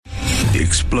The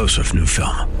explosive new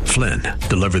film, Flynn,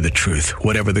 deliver the truth,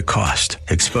 whatever the cost,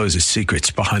 exposes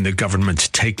secrets behind the government's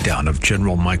takedown of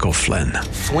General Michael Flynn.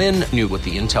 Flynn knew what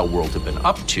the intel world had been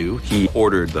up to. He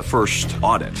ordered the first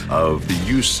audit of the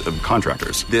use of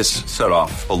contractors. This set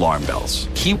off alarm bells.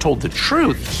 He told the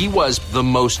truth. He was the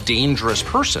most dangerous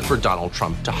person for Donald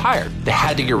Trump to hire. They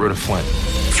had to get rid of Flynn.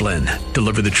 Flynn,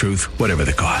 deliver the truth, whatever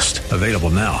the cost. Available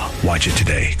now. Watch it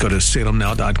today. Go to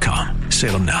salemnow.com.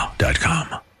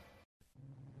 salemnow.com.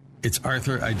 It's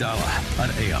Arthur Aidala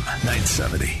on AM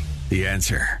 970. The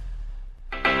Answer.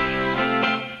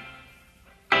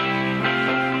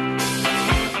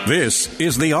 This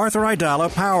is the Arthur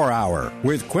Aidala Power Hour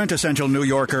with quintessential New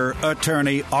Yorker,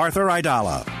 attorney Arthur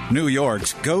Aidala, New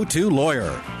York's go-to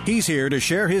lawyer. He's here to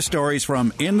share his stories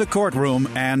from in the courtroom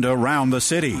and around the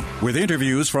city, with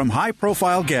interviews from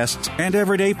high-profile guests and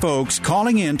everyday folks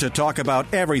calling in to talk about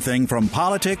everything from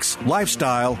politics,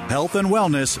 lifestyle, health and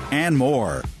wellness, and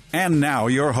more. And now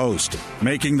your host,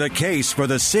 making the case for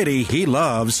the city he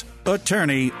loves,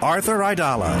 attorney Arthur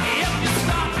Aidala.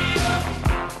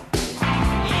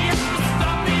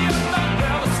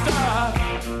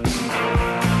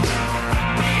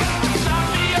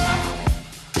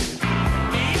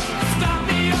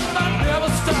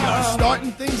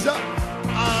 Starting things up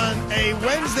on a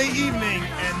Wednesday evening,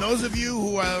 and those of you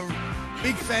who are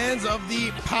big fans of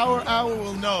the Power Hour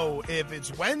will know if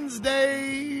it's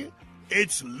Wednesday,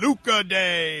 it's Luca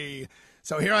Day.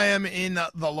 So here I am in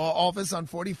the law office on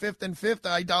 45th and 5th,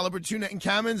 Aidala, Bertuna, and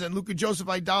Kamens, and Luca Joseph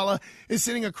Aidala is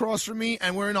sitting across from me,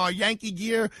 and we're in our Yankee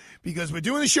gear because we're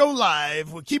doing the show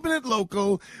live. We're keeping it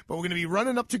local, but we're going to be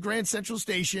running up to Grand Central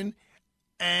Station,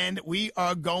 and we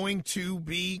are going to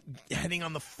be heading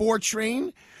on the 4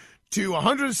 train to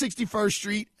 161st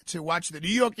Street to watch the New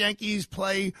York Yankees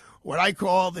play what I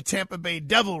call the Tampa Bay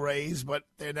Devil Rays, but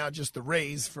they're now just the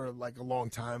Rays for like a long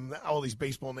time. All these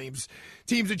baseball teams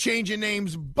are changing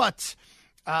names, but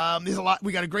there's a lot.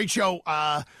 We got a great show.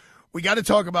 We got to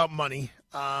talk about money,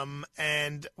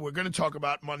 and we're going to talk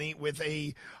about money with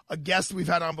a guest we've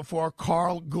had on before,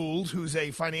 Carl Gould, who's a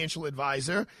financial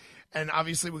advisor. And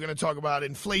obviously we're going to talk about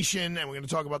inflation, and we're going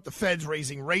to talk about the Feds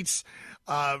raising rates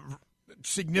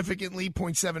significantly,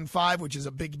 0.75, which is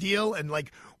a big deal. And,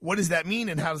 like, what does that mean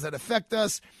and how does that affect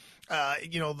us?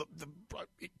 The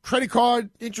credit card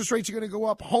interest rates are going to go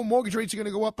up. Home mortgage rates are going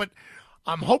to go up. But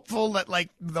I'm hopeful that, like,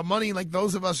 the money, like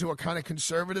those of us who are kind of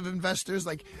conservative investors,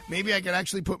 like maybe I could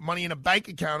actually put money in a bank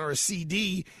account or a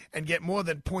CD and get more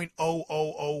than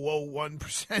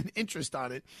 0.00001% interest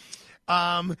on it.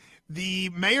 The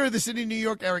mayor of the city of New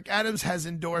York, Eric Adams, has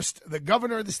endorsed the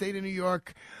governor of the state of New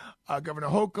York, Governor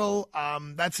Hochul.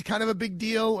 That's kind of a big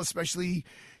deal, especially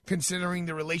considering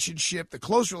the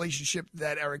close relationship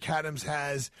that Eric Adams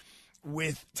has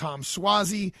with Tom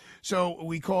Suozzi. So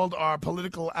we called our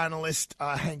political analyst,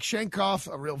 Hank Shenkoff,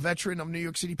 a real veteran of New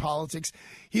York City politics.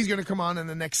 He's going to come on in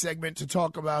the next segment to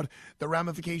talk about the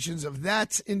ramifications of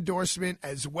that endorsement,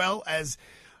 as well as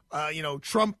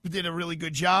Trump did a really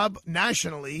good job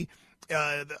nationally.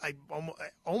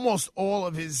 Almost all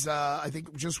of his, I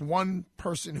think just one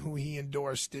person who he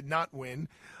endorsed did not win,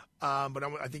 but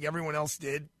I think everyone else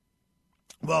did.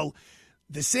 Well,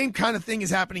 the same kind of thing is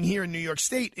happening here in New York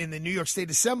State, in the New York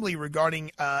State Assembly,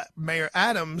 regarding Mayor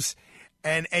Adams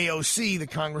and AOC, the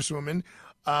congresswoman.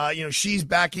 She's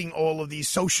backing all of these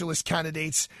socialist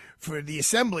candidates for the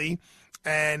assembly.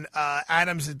 And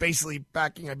Adams is basically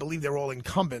backing, I believe they're all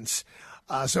incumbents.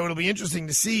 So it'll be interesting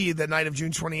to see the night of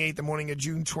June 28th, the morning of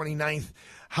June 29th,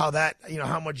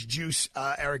 how much juice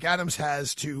Eric Adams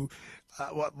has to,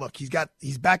 look,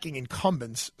 he's backing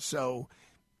incumbents, so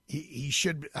he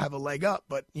should have a leg up.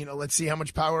 But, let's see how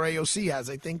much power AOC has.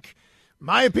 I think,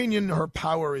 my opinion, her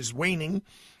power is waning.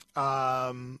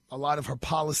 A lot of her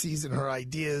policies and her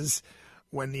ideas,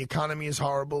 when the economy is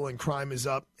horrible and crime is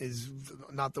up, is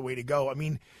not the way to go. I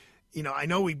mean, I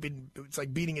know it's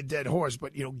like beating a dead horse,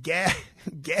 but,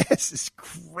 gas is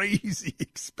crazy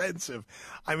expensive.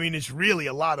 I mean, it's really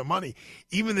a lot of money.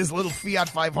 Even this little Fiat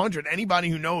 500, anybody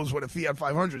who knows what a Fiat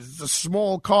 500 is, it's a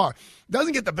small car. It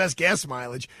doesn't get the best gas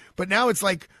mileage, but now it's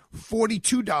like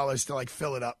 $42 to, like,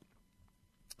 fill it up.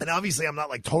 And obviously I'm not,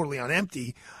 like, totally on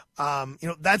empty.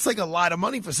 That's like a lot of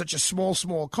money for such a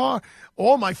small car.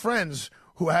 All my friends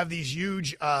who have these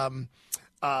huge SUVs,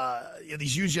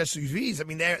 I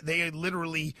mean, they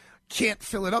literally can't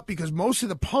fill it up because most of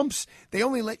the pumps, they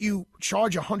only let you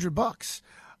charge $100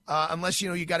 unless,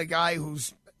 you got a guy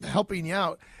who's helping you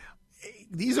out.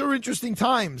 These are interesting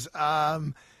times. It's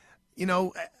not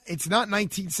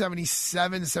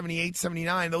 1977, 78,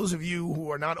 79. Those of you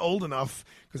who are not old enough,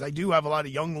 because I do have a lot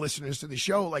of young listeners to the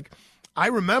show, like, I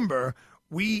remember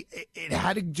it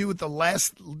had to do with the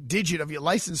last digit of your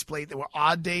license plate. There were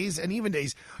odd days and even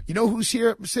days. You know who's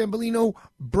here, Sambolino?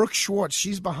 Brooke Schwartz.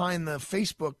 She's behind the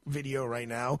Facebook video right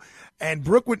now. And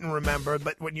Brooke wouldn't remember,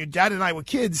 but when your dad and I were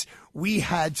kids, we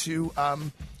had to,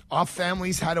 our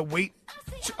families had to wait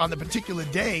on the particular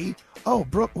day. Oh,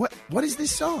 Brooke, what is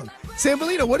this song?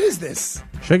 Sambolino, what is this?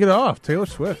 Shake It Off, Taylor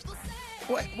Swift.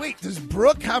 Wait, does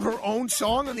Brooke have her own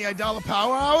song on the Aidala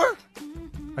Power Hour?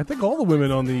 I think all the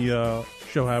women on the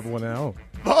show have one now.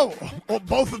 Oh,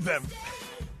 both of them.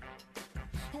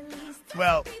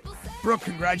 Well, Brooke,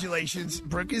 congratulations.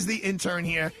 Brooke is the intern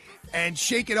here. And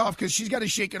shake it off, because she's got to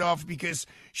shake it off because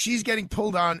she's getting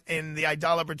pulled on in the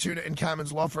Aidala, Bertuna, and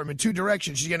Commons law firm in two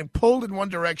directions. She's getting pulled in one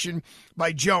direction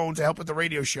by Joan to help with the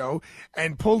radio show,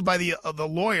 and pulled by the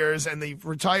lawyers and the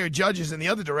retired judges in the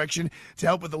other direction to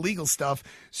help with the legal stuff.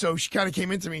 So she kind of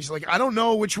came into me. She's like, I don't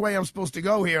know which way I'm supposed to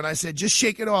go here. And I said, just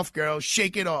shake it off, girl.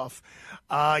 Shake it off.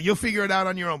 You'll figure it out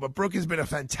on your own. But Brooke has been a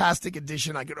fantastic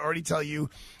addition. I could already tell you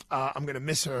I'm going to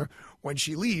miss her when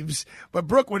she leaves. But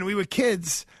Brooke, when we were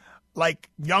kids, like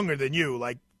younger than you,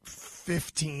 like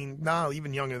 15, no,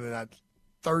 even younger than that,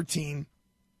 13,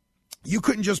 you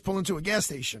couldn't just pull into a gas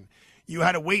station. You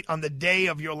had to wait on the day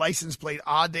of your license plate,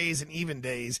 odd days and even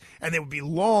days, and there would be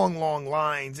long, long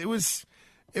lines. It was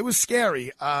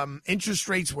scary. Interest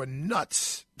rates were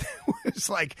nuts. It was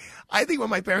like, I think when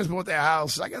my parents bought their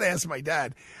house, I got to ask my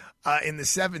dad, in the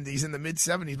 70s, in the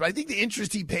mid-70s, but I think the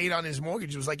interest he paid on his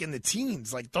mortgage was like in the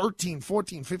teens, like 13,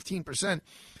 14, 15%.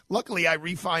 Luckily, I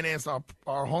refinanced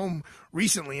our home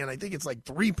recently, and I think it's like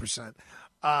 3%.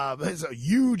 There's a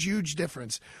huge, huge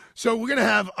difference. So we're going to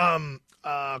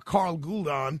have Carl Gould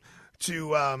on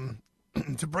to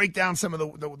break down some of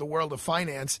the world of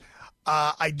finance.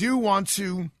 I do want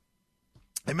to,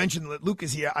 I mentioned that Luke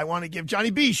is here. I want to give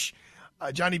Johnny Beach.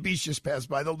 Johnny Beach just passed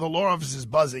by. The law office is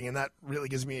buzzing, and that really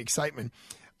gives me excitement.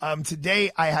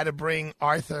 Today, I had to bring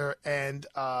Arthur and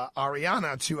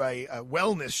Ariana to a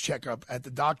wellness checkup at the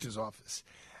doctor's office.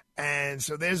 And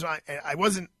so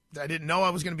I didn't know I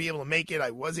was going to be able to make it.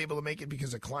 I was able to make it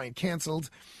because a client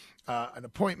canceled an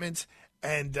appointment.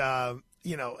 And,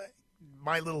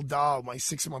 my little doll, my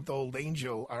 6-month-old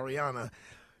angel, Ariana,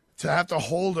 to have to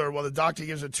hold her while the doctor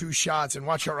gives her 2 shots and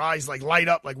watch her eyes like light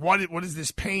up, like what is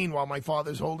this pain while my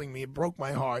father's holding me? It broke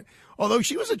my heart. Although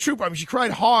she was a trooper. I mean, she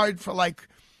cried hard for like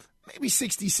maybe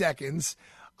 60 seconds.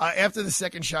 After the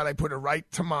second shot, I put her right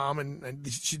to mom, and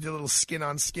she did a little skin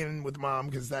on skin with mom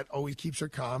because that always keeps her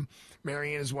calm.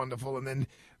 Marianne is wonderful, and then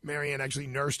Marianne actually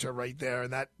nursed her right there,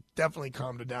 and that definitely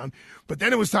calmed her down. But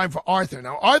then it was time for Arthur.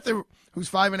 Now, Arthur, who's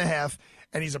 5.5,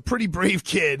 and he's a pretty brave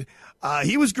kid,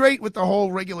 he was great with the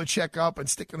whole regular checkup and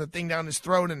sticking the thing down his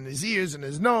throat and his ears and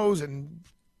his nose and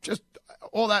just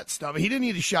all that stuff. He didn't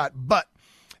need a shot, but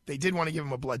they did want to give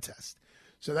him a blood test.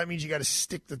 So that means you got to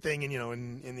stick the thing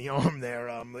in the arm there,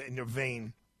 in your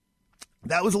vein.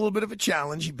 That was a little bit of a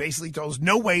challenge. He basically told us,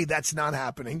 no way, that's not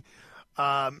happening.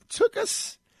 Took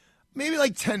us maybe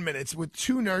like 10 minutes with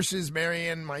 2 nurses,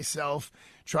 Marianne and myself,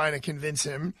 trying to convince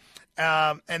him.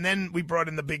 And then we brought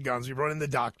in the big guns. We brought in the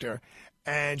doctor.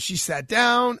 And she sat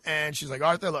down, and she's like,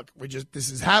 Arthur, look,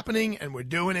 this is happening, and we're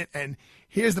doing it. And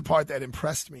here's the part that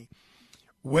impressed me.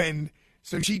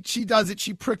 So she does it.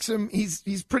 She pricks him.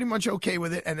 He's pretty much okay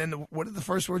with it. And then what are the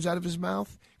first words out of his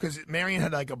mouth? Because Marion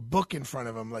had like a book in front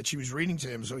of him, like she was reading to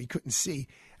him, so he couldn't see.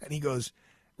 And he goes,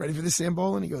 "Ready for this,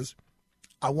 Sambola?" And he goes,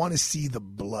 "I want to see the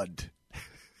blood."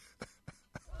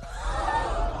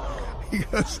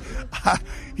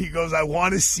 He goes, "I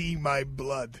want to see my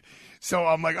blood." So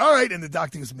I'm like, all right. And the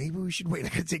doctor goes, maybe we should wait. I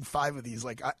could take 5 of these.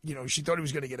 Like, she thought he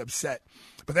was going to get upset.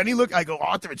 But then I go,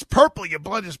 Arthur, it's purple. Your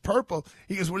blood is purple.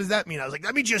 He goes, what does that mean? I was like,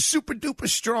 that means you're super duper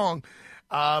strong.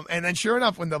 And then sure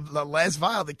enough, when the last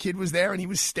vial, the kid was there and he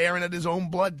was staring at his own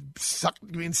blood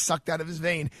being sucked out of his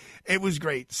vein. It was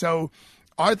great. So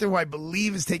Arthur, who I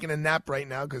believe is taking a nap right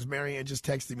now because Marianne just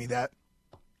texted me that.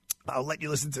 I'll let you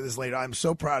listen to this later. I'm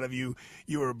so proud of you.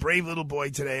 You were a brave little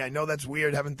boy today. I know that's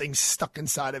weird having things stuck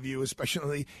inside of you,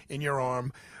 especially in your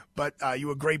arm. But you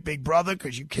were a great big brother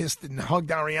because you kissed and hugged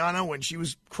Ariana when she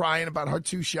was crying about her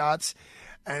 2 shots.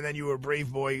 And then you were a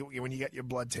brave boy when you got your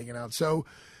blood taken out. So,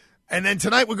 and then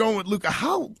tonight we're going with Luca.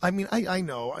 I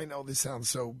know this sounds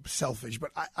so selfish,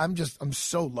 but I'm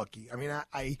so lucky. I mean,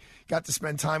 I got to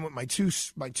spend time with my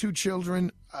two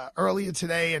children earlier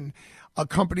today and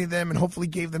accompany them and hopefully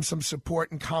gave them some support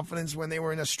and confidence when they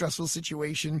were in a stressful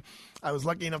situation. I was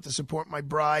lucky enough to support my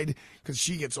bride because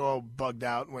she gets all bugged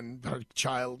out when her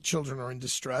children are in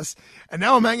distress. And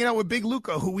now I'm hanging out with Big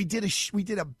Luca, who we did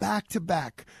a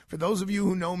back-to-back. For those of you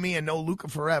who know me and know Luca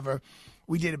forever,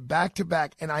 We did it back to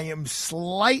back, and I am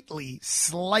slightly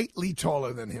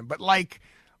taller than him, but like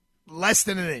less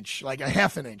than an inch, like a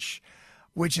half an inch,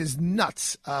 which is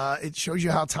nuts. It shows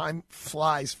you how time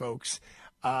flies, folks.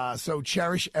 So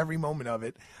cherish every moment of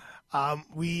it.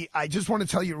 I just want to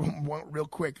tell you real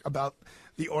quick about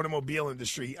the automobile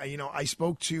industry. I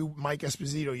spoke to Mike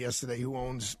Esposito yesterday, who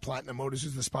owns Platinum Motors,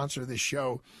 who's the sponsor of this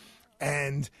show.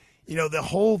 And, the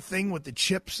whole thing with the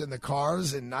chips and the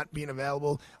cars and not being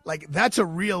available, like, that's a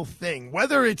real thing.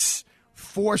 Whether it's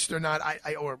forced or not,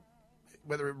 or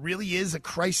whether it really is a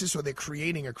crisis or they're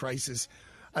creating a crisis.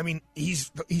 I mean, he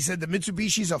said the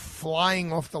Mitsubishis are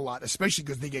flying off the lot, especially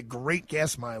because they get great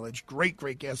gas mileage, great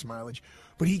gas mileage,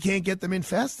 but he can't get them in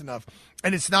fast enough.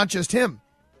 And it's not just him.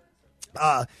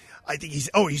 I think he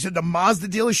said the Mazda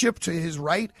dealership to his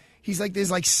right, he's like, there's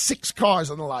like 6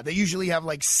 cars on the lot. They usually have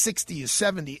like 60 or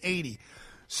 70, 80.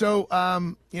 So,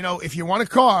 if you want a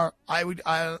car,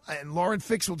 and Lauren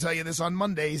Fix will tell you this on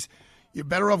Mondays, you're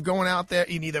better off going out there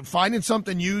and either finding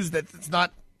something used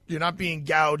you're not being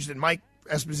gouged, and Mike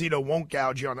Esposito won't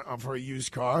gouge you for a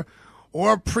used car,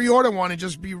 or pre-order one and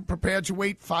just be prepared to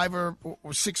wait 5 or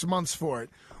 6 months for it.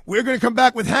 We're going to come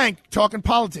back with Hank talking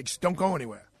politics. Don't go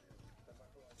anywhere.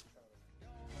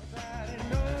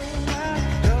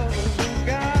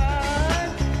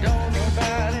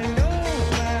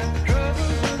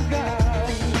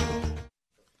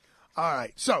 All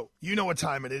right, so you know what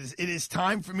time it is. It is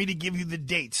time for me to give you the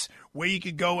dates where you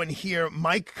could go and hear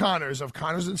Mike Connors of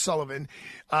Connors & Sullivan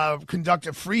conduct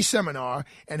a free seminar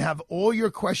and have all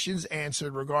your questions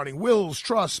answered regarding wills,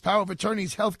 trusts, power of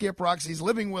attorneys, healthcare proxies,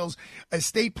 living wills,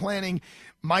 estate planning.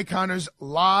 Mike Connors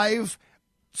live,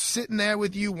 sitting there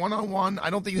with you one-on-one.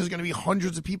 I don't think there's going to be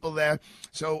hundreds of people there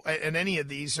in any of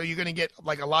these, so you're going to get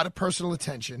like a lot of personal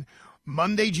attention.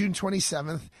 Monday, June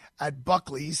 27th at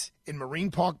Buckley's in Marine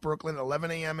Park, Brooklyn,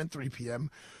 11 a.m. and 3 p.m.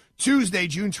 Tuesday,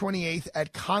 June 28th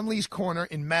at Conley's Corner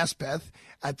in Maspeth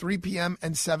at 3 p.m.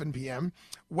 and 7 p.m.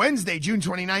 Wednesday, June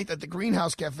 29th at the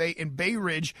Greenhouse Cafe in Bay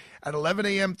Ridge at 11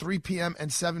 a.m., 3 p.m.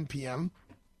 and 7 p.m.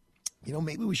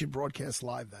 Maybe we should broadcast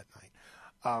live that night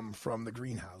from the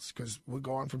Greenhouse, because we'll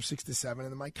go on from 6 to 7,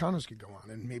 and then Mike Connors could go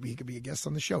on, and maybe he could be a guest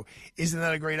on the show. Isn't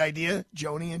that a great idea,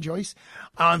 Joni and Joyce?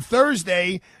 On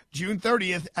Thursday, June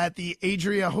 30th at the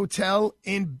Adria Hotel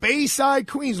in Bayside,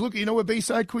 Queens. Look, you know where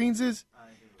Bayside, Queens is?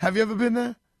 Have you ever been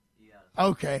there? Yeah.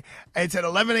 Okay. It's at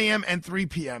 11 a.m. and 3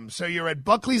 p.m. So you're at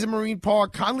Buckley's in Marine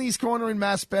Park, Conley's Corner in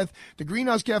Maspeth, the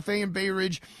Greenhouse Cafe in Bay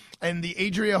Ridge, and the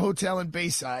Adria Hotel in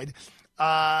Bayside.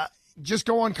 Just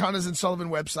go on Connors & Sullivan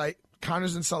website,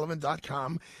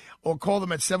 ConnorsandSullivan.com, or call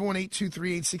them at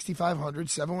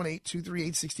 718-238-6500,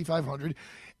 718-238-6500,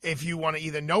 if you want to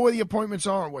either know where the appointments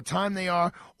are or what time they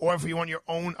are, or if you want your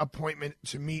own appointment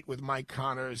to meet with Mike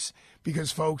Connors.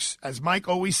 Because, folks, as Mike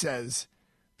always says,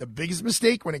 the biggest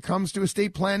mistake when it comes to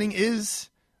estate planning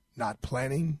is not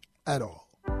planning at all.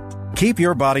 Keep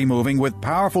your body moving with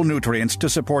powerful nutrients to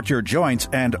support your joints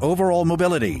and overall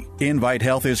mobility. Invite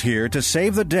Health is here to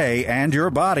save the day and your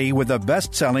body with the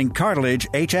best-selling Cartilage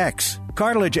HX.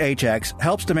 Cartilage HX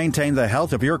helps to maintain the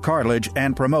health of your cartilage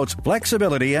and promotes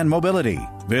flexibility and mobility.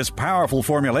 This powerful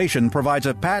formulation provides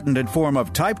a patented form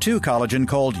of type 2 collagen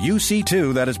called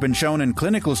UC2 that has been shown in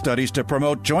clinical studies to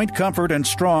promote joint comfort and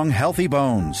strong, healthy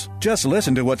bones. Just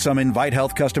listen to what some Invite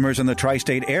Health customers in the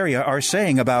tri-state area are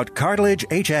saying about Cartilage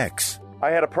HX.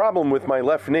 I had a problem with my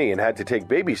left knee and had to take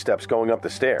baby steps going up the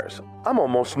stairs. I'm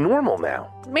almost normal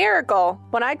now. Miracle!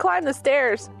 When I climb the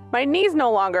stairs, my knees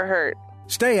no longer hurt.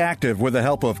 Stay active with the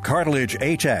help of Cartilage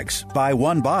HX. Buy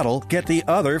one bottle, get the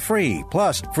other free,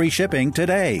 plus free shipping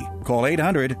today. Call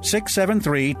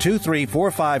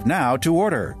 800-673-2345 now to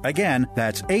order. Again,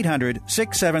 that's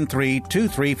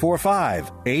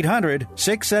 800-673-2345.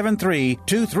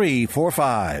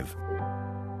 800-673-2345.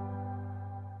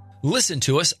 Listen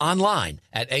to us online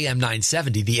at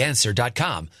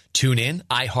am970theanswer.com. Tune in,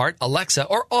 iHeart, Alexa,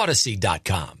 or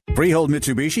Odyssey.com. Freehold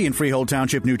Mitsubishi in Freehold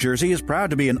Township, New Jersey is proud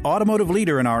to be an automotive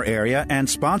leader in our area and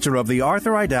sponsor of the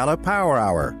Arthur Aidala Power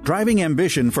Hour. Driving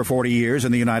ambition for 40 years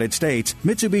in the United States,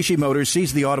 Mitsubishi Motors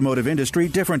sees the automotive industry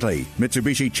differently.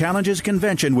 Mitsubishi challenges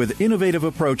convention with innovative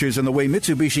approaches in the way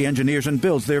Mitsubishi engineers and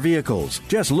builds their vehicles.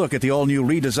 Just look at the all-new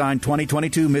redesigned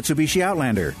 2022 Mitsubishi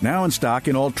Outlander, now in stock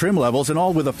in all trim levels and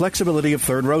all with the flexibility of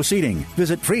third-row seating.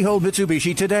 Visit Freehold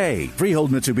Mitsubishi today,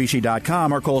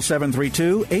 freeholdmitsubishi.com, or call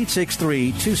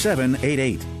 732-863-2788. If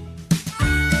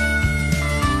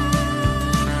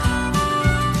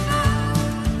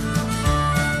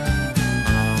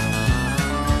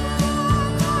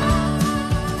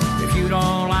you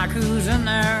don't like who's in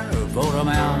there, vote them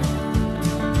out.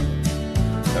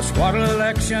 That's what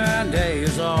election day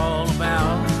is all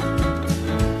about.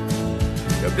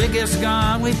 The biggest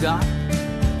gun we've got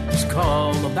is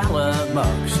called the ballot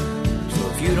box. So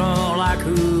if you don't like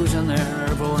who's in there,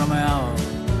 vote them out.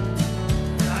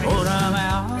 Vote them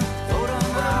out. Vote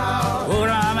them out. Vote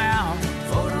them out.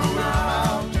 Vote them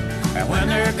out. And when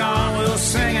they're gone, we'll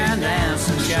sing and dance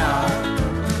and shout.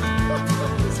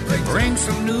 Bring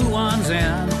some new ones in,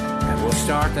 and we'll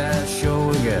start that show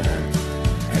again.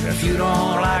 And if you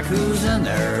don't like who's in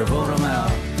there, vote them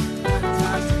out.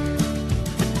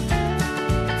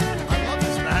 I love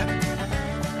this, Matt.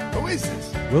 Who is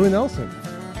this? Willie Nelson.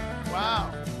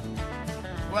 Wow.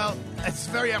 Well, it's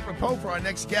very apropos for our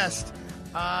next guest.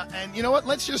 And you know what?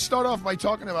 Let's just start off by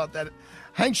talking about that.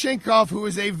 Hank Shenkoff, who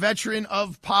is a veteran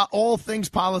of all things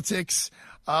politics,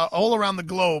 all around the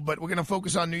globe, but we're going to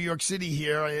focus on New York City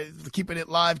here, keeping it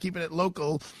live, keeping it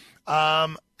local.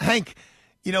 Hank,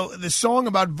 you know, the song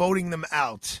about voting them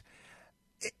out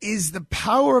is the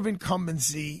power of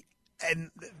incumbency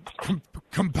and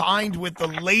combined with the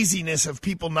laziness of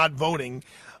people not voting.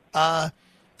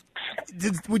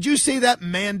 Would you say that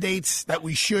mandates that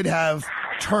we should have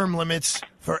term limits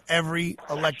for every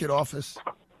elected office?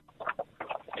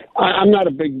 I'm not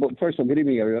a big, first of all, good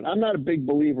evening, everyone. I'm not a big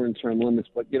believer in term limits,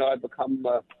 but, you know, I've become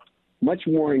much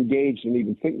more engaged in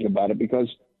even thinking about it because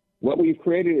what we've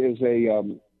created is a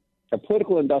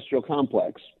political industrial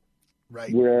complex,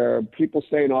 right, where people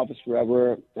stay in office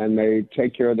forever and they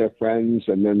take care of their friends,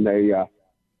 and then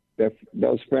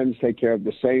those friends take care of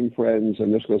the same friends,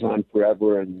 and this goes on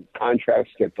forever, and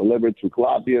contracts get delivered through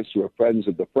lobbyists who are friends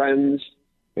of the friends.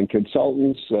 And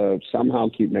consultants somehow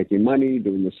keep making money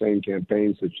doing the same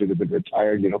campaigns that should have been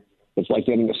retired. You know, it's like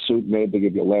getting a suit made. They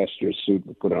give you last year's suit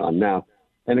and put it on now.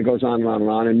 And it goes on and on and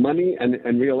on. And money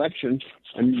and reelection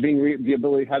and the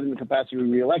ability, having the capacity to be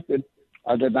reelected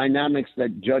are the dynamics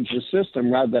that judge the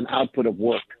system rather than output of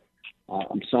work.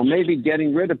 So maybe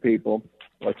getting rid of people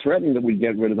or threatening that we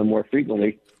get rid of them more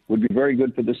frequently would be very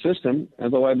good for the system,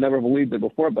 although I've never believed it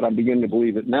before, but I'm beginning to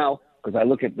believe it now. Because I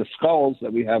look at the skulls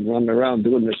that we have running around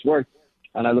doing this work,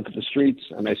 and I look at the streets,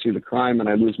 and I see the crime, and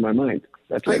I lose my mind.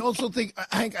 That's it. I also think,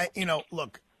 Hank,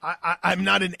 look, I'm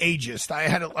not an ageist. I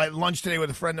had lunch today with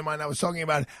a friend of mine. I was talking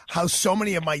about how so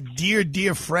many of my dear,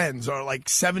 dear friends are like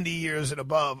 70 years and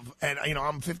above, and, you know,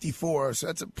 I'm 54, so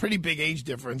that's a pretty big age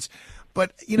difference.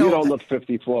 But, you know. You don't look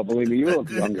 54, believe me. You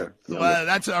look younger. Well,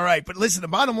 that's all right. But listen, the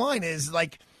bottom line is,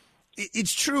 like,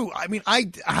 it's true. I mean, I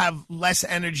have less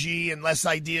energy and less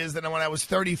ideas than when I was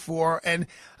 34. And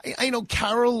I know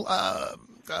Carol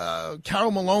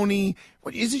Maloney,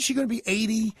 isn't she going to be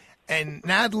 80? And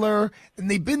Nadler,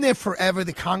 and they've been there forever,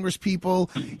 the Congress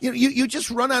people. You know, you just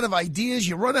run out of ideas.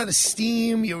 You run out of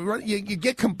steam. You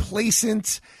get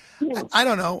complacent. I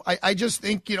don't know. I just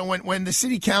think, you know, when the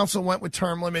city council went with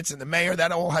term limits and the mayor,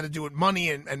 that all had to do with money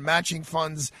and matching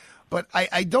funds. But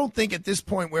I don't think at this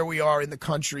point where we are in the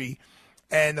country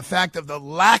and the fact of the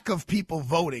lack of people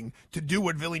voting to do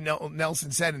what Willie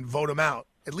Nelson said and vote him out,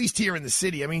 at least here in the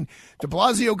city. I mean, de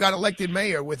Blasio got elected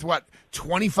mayor with,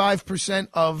 25%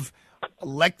 of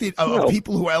elected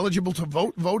people who are eligible to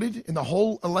voted in the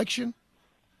whole election?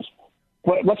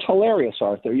 What's hilarious,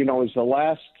 Arthur, you know, is the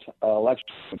last election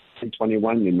of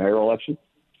 2021, the mayoral election,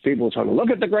 people were talking,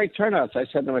 look at the great turnouts. I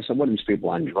said to them, what are these people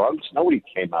on drugs? Nobody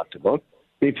came out to vote.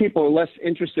 The people are less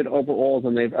interested overall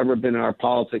than they've ever been in our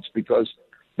politics because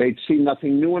they see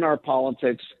nothing new in our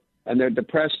politics, and they're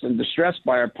depressed and distressed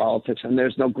by our politics, and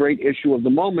there's no great issue of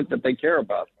the moment that they care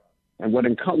about. And what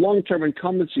long-term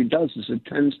incumbency does is it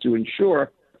tends to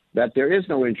ensure that there is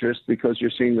no interest because you're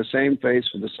seeing the same face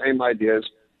with the same ideas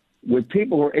with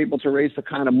people who are able to raise the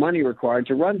kind of money required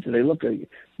to run today. Look,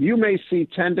 you may see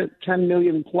 10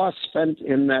 million plus spent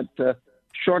in that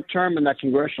short term in that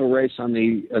congressional race on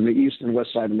the east and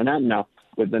west side of Manhattan now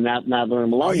with the Nadler and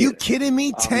Maloney. Are you kidding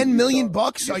me? $10 million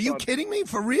bucks? Are you kidding me?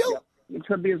 For real? Yeah, it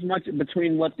could be as much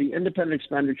between what the independent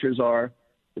expenditures are,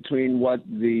 between what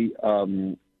the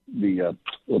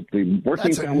working.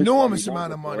 That's an enormous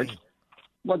amount of money.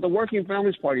 Well, the Working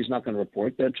Families Party is not going to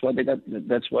report. That's why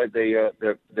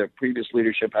their previous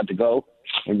leadership had to go,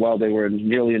 and while they were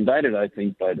nearly indicted, I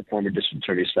think, by the former district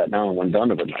attorney Staten Island, one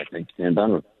Donovan, I think, Dan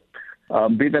Donovan.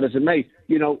 Be that as it may,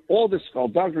 you know, all this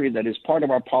skullduggery that is part of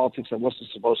our politics that wasn't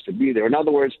supposed to be there. In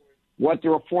other words, what the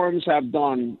reforms have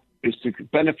done is to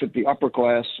benefit the upper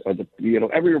class, or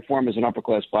every reform is an upper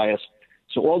class bias.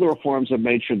 So all the reforms have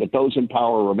made sure that those in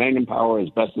power remain in power as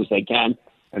best as they can,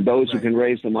 and those who can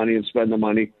raise the money and spend the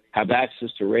money have access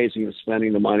to raising and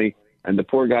spending the money, and the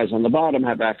poor guys on the bottom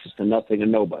have access to nothing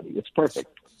and nobody. It's perfect.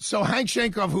 So Hank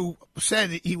Shenkoff, who said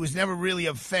he was never really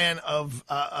a fan of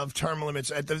term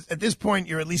limits, at this point,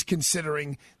 you're at least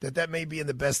considering that may be in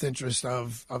the best interest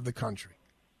of the country.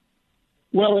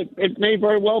 Well, it may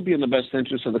very well be in the best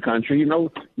interest of the country. You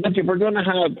know, if we're going to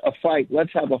have a fight,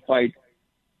 let's have a fight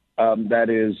that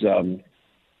is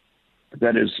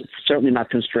certainly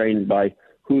not constrained by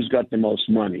who's got the most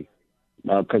money,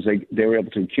 because they were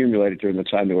able to accumulate it during the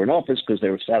time they were in office because they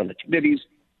were sat on the committees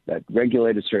that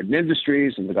regulated certain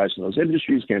industries, and the guys in those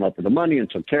industries came up with the money and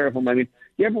took care of them. I mean,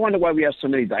 you ever wonder why we have so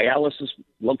many dialysis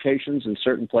locations in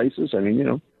certain places? I mean, you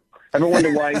know, ever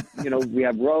wonder why, you know, we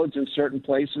have roads in certain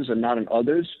places and not in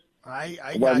others? Why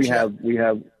we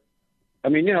have, I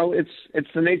mean, you know, it's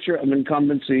the nature of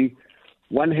incumbency,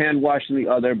 one hand washing the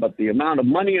other, but the amount of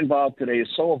money involved today is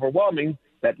so overwhelming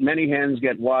that many hands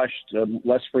get washed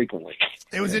less frequently.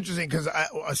 It was interesting because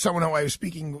someone who I was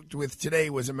speaking with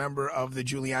today was a member of the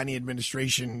Giuliani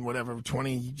administration, whatever,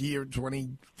 30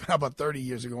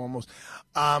 years ago almost.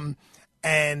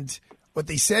 And what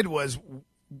they said was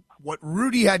what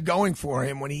Rudy had going for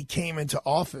him when he came into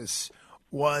office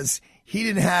was he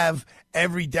didn't have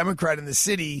every Democrat in the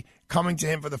city coming to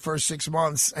him for the first 6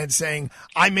 months and saying,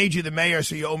 I made you the mayor,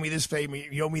 so you owe me this favor,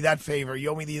 you owe me that favor, you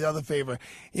owe me the other favor.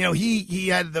 You know, he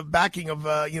had the backing of,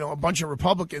 a bunch of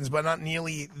Republicans, but not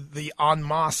nearly the en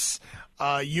masse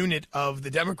unit of the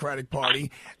Democratic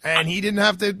Party. And he didn't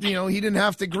have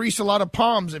to, grease a lot of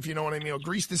palms, if you know what I mean, or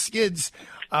grease the skids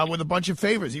with a bunch of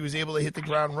favors. He was able to hit the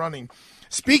ground running.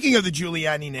 Speaking of the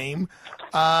Giuliani name,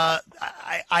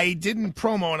 I didn't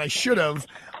promo, and I should have,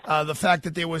 the fact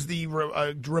that there was the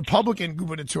Republican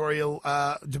gubernatorial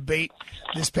debate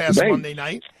this past Monday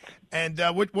night. And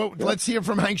let's hear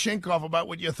from Hank Shenkoff about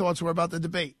what your thoughts were about the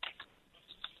debate.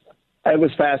 It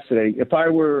was fascinating. If I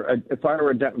were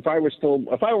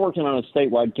working on a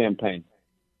statewide campaign,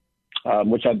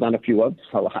 which I've done a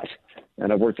lot,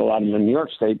 and I've worked a lot in the New York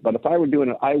State. But if I were doing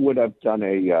it, I would have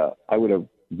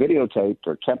videotaped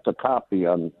or kept a copy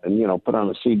on, and put on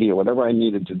a CD or whatever I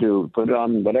needed to do, put it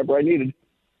on whatever I needed,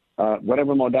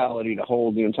 whatever modality to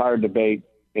hold the entire debate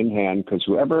in hand, because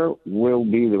whoever will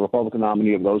be the Republican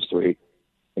nominee of those three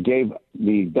gave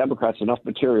the Democrats enough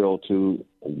material to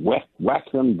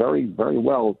whack them very, very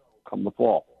well come the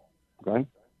fall. Okay?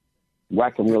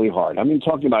 Whack them really hard. I mean,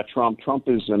 talking about Trump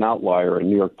is an outlier in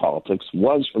New York politics,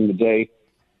 was from the day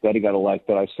that he got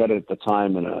elected. I said it at the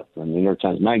time in the New York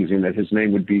Times Magazine that his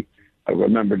name would be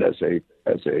remembered as a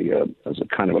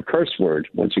kind of a curse word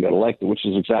once he got elected, which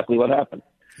is exactly what happened.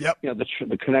 Yep.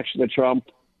 The connection to Trump,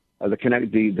 the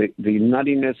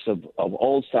nuttiness of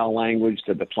old style language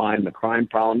to define the crime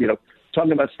problem.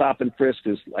 Talking about stop and frisk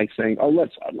is like saying, oh,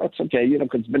 let's okay,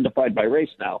 because it's been defined by race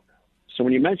now. So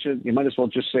when you mention it, you might as well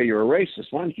just say you're a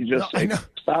racist. Why don't you just say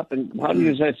stop and how do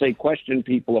you say question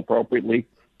people appropriately,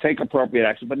 take appropriate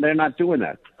action? But they're not doing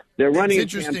that. They're running a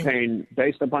campaign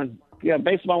based upon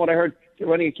what I heard. They're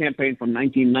running a campaign from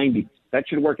 1990. That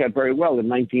should work out very well in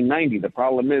 1990. The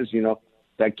problem is,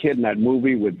 that kid in that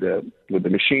movie with the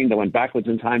machine that went backwards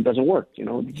in time doesn't work.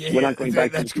 We're not going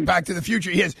back. That's Back to the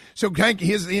Future. Yes. So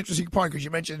here's the interesting part because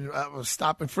you mentioned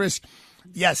stop and frisk.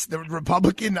 Yes, the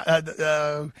Republican,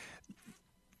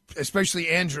 especially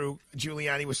Andrew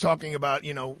Giuliani, was talking about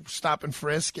stop and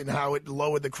frisk and how it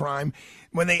lowered the crime.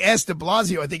 When they asked De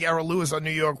Blasio, I think Errol Lewis on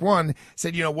New York One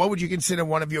said, what would you consider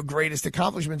one of your greatest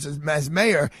accomplishments as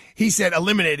mayor? He said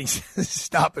eliminating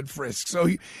stop and frisk. So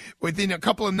within a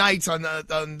couple of nights on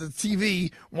the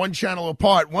TV, one channel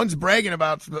apart, one's bragging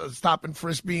about stop and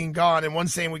frisk being gone and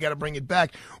one's saying we got to bring it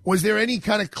back. Was there any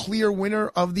kind of clear winner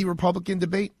of the Republican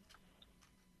debate?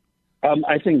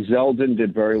 I think Zeldin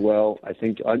did very well. I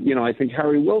think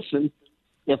Harry Wilson,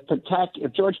 if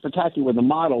George Pataki were the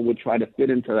model, would try to fit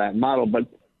into that model. But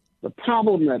the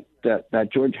problem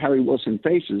that Harry Wilson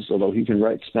faces, although he can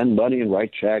spend money and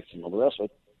write checks and all the rest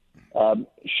of it,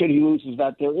 should he lose, is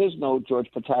that there is no George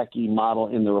Pataki model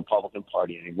in the Republican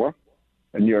Party anymore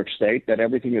in New York State, that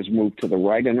everything has moved to the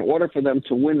right. And in order for them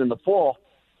to win in the fall,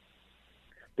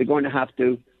 they're going to have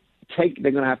to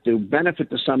benefit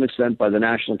to some extent by the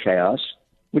national chaos,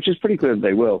 which is pretty clear that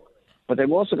they will. But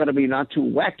they've also got to be not too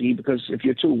wacky, because if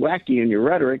you're too wacky in your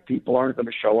rhetoric, people aren't going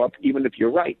to show up, even if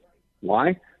you're right.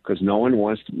 Why? Because no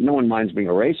one minds being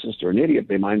a racist or an idiot.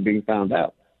 They mind being found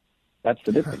out. That's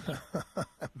the difference.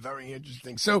 Very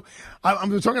interesting. So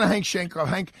I'm talking to Hank Shenkoff.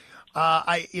 Hank,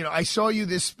 I saw you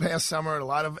this past summer at a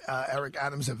lot of Eric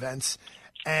Adams events,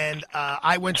 and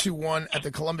I went to one at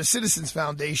the Columbus Citizens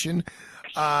Foundation.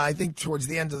 I think towards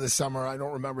the end of the summer, I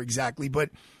don't remember exactly, but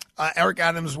Eric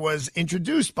Adams was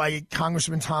introduced by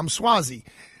Congressman Tom Suozzi,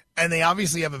 and they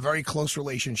obviously have a very close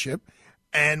relationship.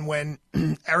 And when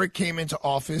Eric came into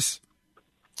office,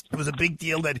 it was a big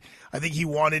deal that I think he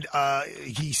wanted,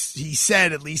 he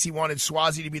said at least he wanted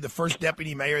Suozzi to be the first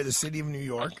deputy mayor of the city of New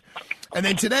York. And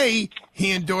then today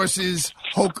he endorses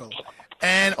Hochul.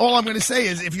 And all I'm going to say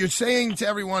is if you're saying to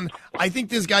everyone, I think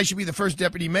this guy should be the first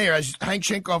deputy mayor, as Hank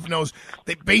Shenkoff knows,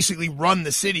 they basically run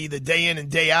the city the day in and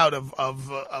day out of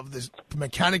the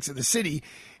mechanics of the city.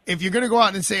 If you're going to go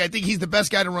out and say, I think he's the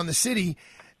best guy to run the city,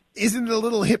 isn't it a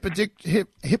little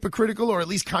hypocritical or at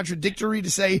least contradictory to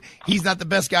say he's not the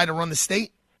best guy to run the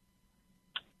state?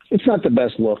 It's not the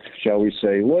best look, shall we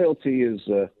say. Loyalty is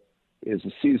a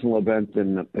seasonal event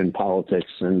in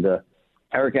politics, and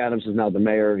Eric Adams is now the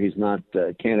mayor. He's not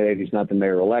a candidate. He's not the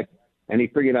mayor-elect. And he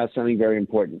figured out something very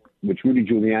important, which Rudy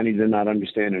Giuliani did not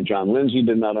understand and John Lindsay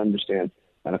did not understand,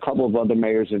 and a couple of other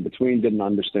mayors in between didn't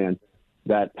understand,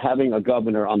 that having a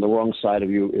governor on the wrong side of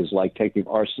you is like taking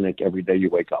arsenic every day you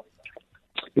wake up,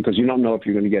 because you don't know if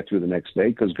you're going to get through the next day,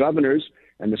 because governors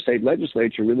and the state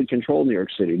legislature really control New York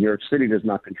City. New York City does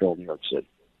not control New York City.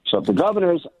 So if the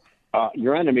governor's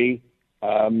your enemy,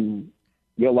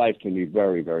 your life can be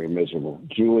very, very miserable.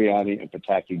 Giuliani and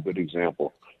Pataki, good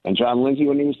example. And John Lindsay,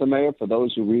 when he was the mayor, for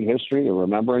those who read history or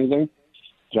remember anything,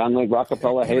 John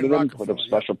Rockefeller hated him, put a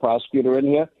special prosecutor in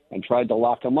here, and tried to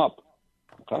lock him up.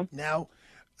 Okay? Now,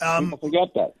 people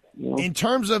forget that. You know? In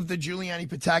terms of the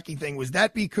Giuliani-Pataki thing, was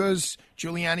that because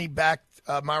Giuliani backed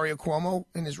Mario Cuomo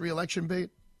in his re-election bid?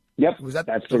 Yep,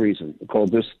 that's the reason.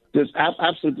 Called this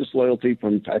absolute disloyalty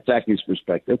from Pataki's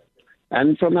perspective.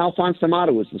 And from Alphonse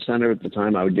D'Amato was the senator at the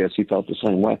time. I would guess he felt the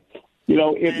same way. You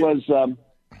know, it was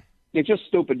it's just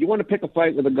stupid. You want to pick a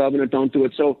fight with the governor, don't do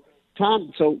it. So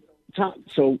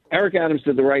Eric Adams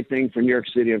did the right thing for New York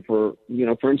City and for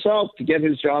himself to get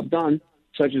his job done,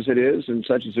 such as it is and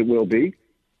such as it will be.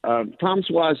 Tom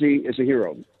Suozzi is a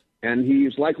hero, and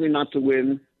he's likely not to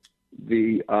win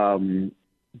the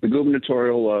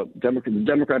gubernatorial the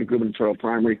Democratic gubernatorial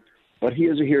primary. But he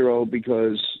is a hero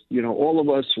because, all of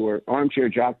us who are armchair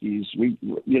jockeys, we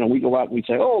go out and we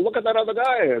say, oh, look at that other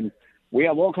guy. And we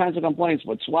have all kinds of complaints.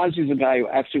 But Suozzi's a guy who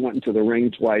actually went into the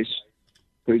ring twice.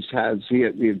 I was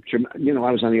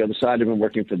on the other side of him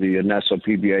working for the Nassau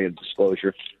PBA and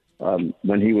Disclosure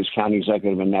when he was county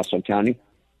executive in Nassau County.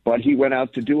 But he went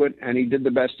out to do it, and he did the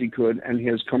best he could. And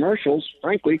his commercials,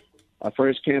 frankly, for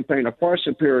his campaign are far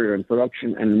superior in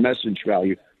production and message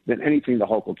value than anything the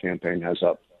Hochul campaign has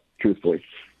up. Truthfully.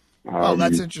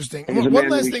 That's interesting. One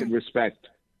last thing. Respect.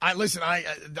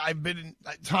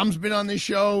 Tom's been on this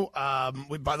show.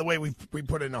 By the way, we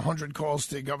put in 100 calls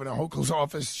to Governor Hochul's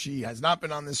office. She has not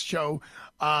been on this show.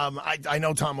 I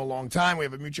know Tom a long time. We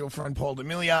have a mutual friend, Paul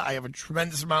D'Amelia. I have a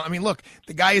tremendous amount. I mean, look,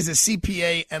 the guy is a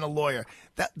CPA and a lawyer.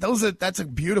 That's a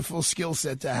beautiful skill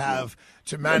set to have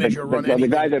to manage or run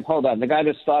anything. The guy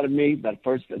that started me, the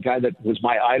guy that was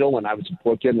my idol when I was a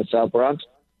poor kid in the South Bronx,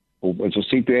 who was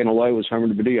a CPA and a lawyer, was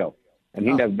Herman Badillo. And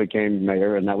he never became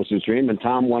mayor, and that was his dream. And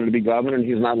Tom wanted to be governor, and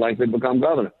he's not likely to become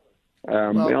governor. It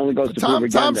only goes to prove again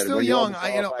Tom's that still when young.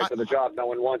 for the job, no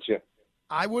one wants you.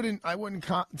 I wouldn't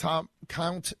count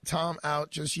Tom out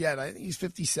just yet. I think he's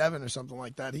 57 or something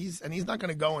like that. He's not going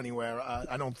to go anywhere.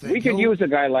 I don't think we could use a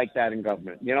guy like that in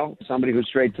government. Somebody who's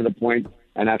straight to the point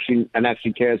and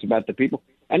actually cares about the people.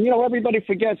 And everybody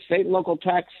forgets state and local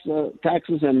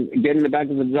taxes and getting the back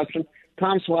of the deduction.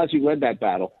 Tom Suozzi led that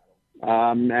battle.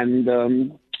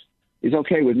 And he's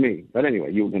okay with me. But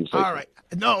anyway, you were going to say. All right.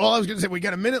 No, all I was going to say, we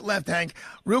got a minute left, Hank.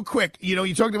 Real quick,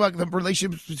 you talked about the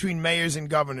relationships between mayors and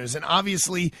governors, and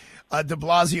obviously de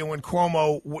Blasio and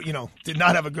Cuomo, did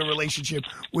not have a good relationship.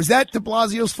 Was that de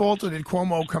Blasio's fault, or did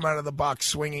Cuomo come out of the box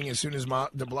swinging as soon as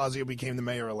de Blasio became the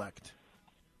mayor-elect?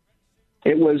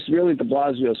 It was really de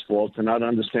Blasio's fault for not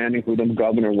understanding who the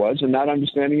governor was and not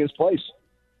understanding his place.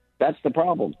 That's the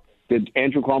problem. Did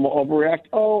Andrew Cuomo overreact?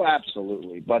 Oh,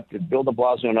 absolutely. But did Bill de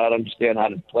Blasio not understand how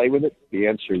to play with it? The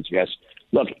answer is yes.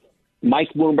 Look, Mike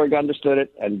Bloomberg understood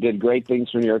it and did great things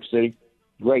for New York City.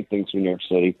 Great things for New York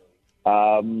City.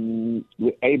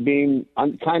 A-Beam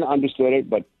kind of understood it,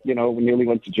 but, nearly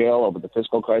went to jail over the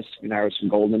fiscal crisis in Harrison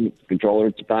Golden, the controller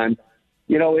at the time.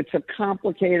 It's a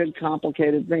complicated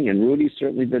thing, and Rudy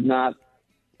certainly did not.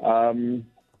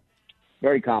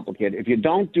 Very complicated. If you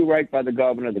don't do right by the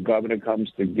governor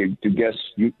comes to guess.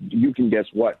 You can guess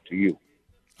what to you.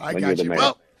 I got you.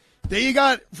 Well, there you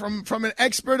got from an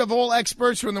expert of all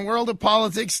experts from the world of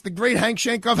politics, the great Hank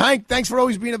Shenkoff. Hank, thanks for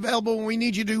always being available when we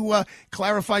need you to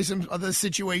clarify some of the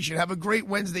situation. Have a great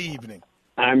Wednesday evening.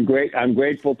 I'm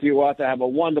grateful to you, Arthur. Have a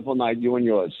wonderful night, you and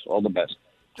yours. All the best.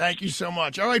 Thank you so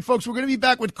much. All right, folks, we're going to be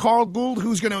back with Carl Gould,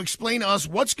 who's going to explain to us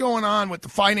what's going on with the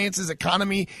finances,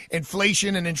 economy,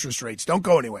 inflation, and interest rates. Don't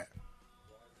go anywhere.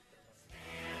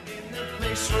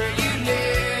 place where you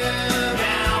live.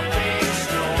 Now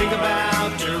face no. Think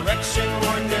about direction,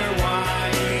 wonder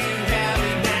why you have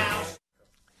it now.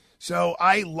 So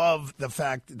I love the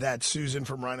fact that Susan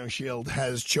from Rhino Shield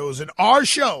has chosen our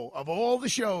show of all the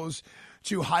shows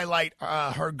to highlight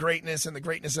her greatness and the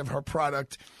greatness of her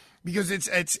product. Because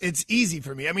it's easy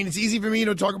for me. I mean, it's easy for me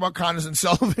to talk about Connors and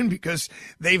Sullivan because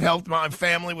they've helped my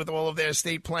family with all of their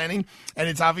estate planning. And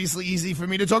it's obviously easy for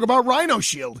me to talk about Rhino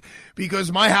Shield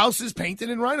because my house is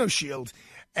painted in Rhino Shield.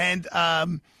 And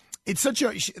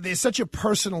there's such a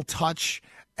personal touch.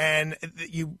 And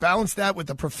you balance that with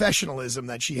the professionalism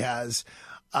that she has.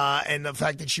 And the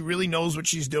fact that she really knows what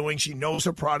she's doing. She knows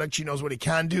her product. She knows what it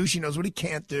can do. She knows what it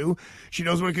can't do. She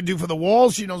knows what it can do for the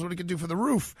walls. She knows what it can do for the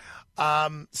roof.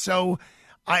 So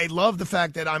I love the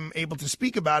fact that I'm able to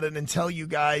speak about it and tell you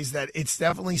guys that it's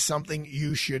definitely something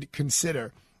you should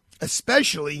consider,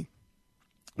 especially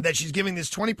that she's giving this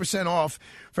 20% off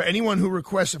for anyone who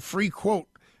requests a free quote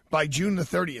by June the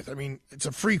 30th. I mean, it's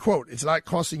a free quote. It's not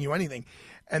costing you anything.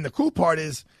 And the cool part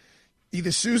is,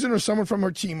 either Susan or someone from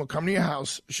her team will come to your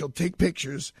house. She'll take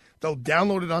pictures. They'll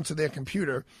download it onto their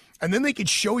computer. And then they could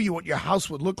show you what your house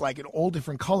would look like in all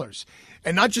different colors.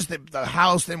 And not just the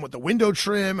house, then with the window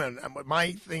trim. And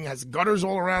my thing has gutters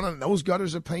all around it. And those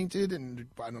gutters are painted. And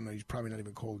I don't know, he's probably not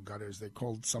even called gutters. They're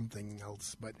called something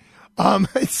else. But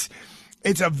it's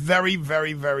a very,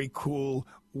 very, very cool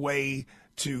way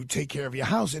to take care of your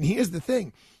house. And here's the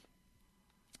thing.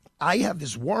 I have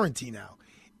this warranty now.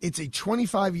 It's a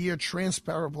 25-year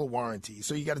transferable warranty.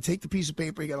 So you got to take the piece of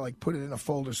paper, you got to put it in a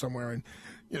folder somewhere and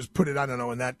just put it, I don't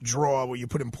know, in that drawer where you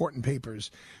put important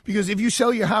papers. Because if you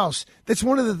sell your house, that's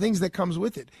one of the things that comes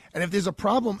with it. And if there's a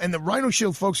problem, and the Rhino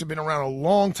Shield folks have been around a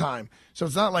long time. So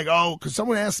it's not like, because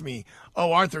someone asked me,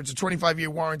 Arthur, it's a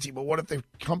 25-year warranty, but what if the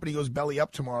company goes belly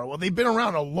up tomorrow? Well, they've been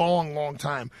around a long, long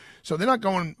time. So they're not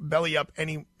going belly up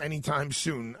anytime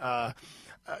soon.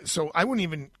 So I wouldn't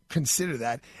even consider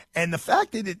that. And the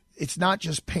fact that it's not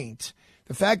just paint,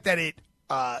 the fact that it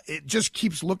just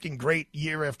keeps looking great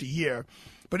year after year,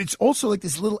 but it's also like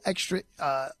this little extra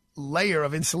layer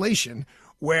of insulation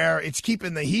where it's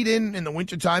keeping the heat in the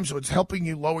wintertime, so it's helping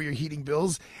you lower your heating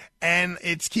bills, and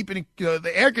it's keeping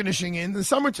the air conditioning in the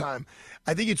summertime.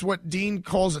 I think it's what Dean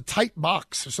calls a tight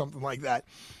box or something like that.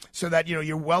 So that,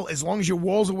 you're as long as your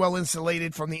walls are well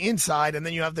insulated from the inside, and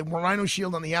then you have the Rhino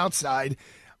Shield on the outside,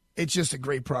 it's just a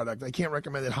great product. I can't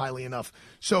recommend it highly enough.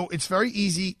 So it's very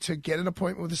easy to get an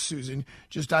appointment with Susan.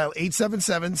 Just dial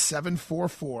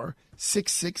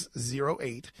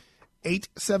 877-744-6608,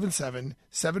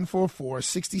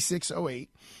 877-744-6608,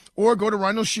 or go to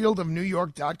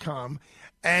rhinoshieldofnewyork.com.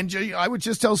 And I would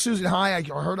just tell Susan, hi, I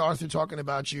heard Arthur talking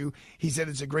about you. He said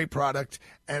it's a great product,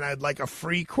 and I'd like a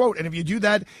free quote. And if you do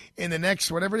that in the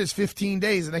next, whatever it is, 15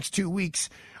 days, the next 2 weeks,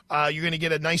 you're going to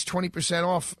get a nice 20%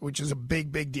 off, which is a big,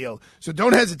 big deal. So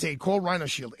don't hesitate. Call Rhino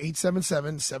Shield,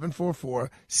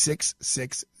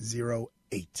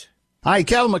 877-744-6608. Hi,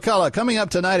 Calvin McCullough. Coming up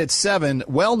tonight at 7,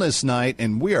 Wellness Night,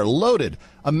 and we are loaded.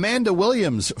 Amanda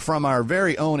Williams from our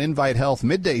very own Invite Health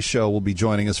Midday Show will be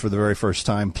joining us for the very first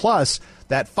time. Plus,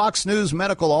 that Fox News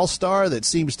medical all-star that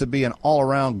seems to be an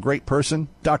all-around great person,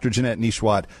 Dr. Jeanette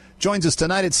Nishwat, joins us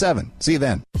tonight at 7. See you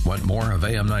then. Want more of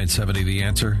AM 970 The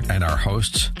Answer and our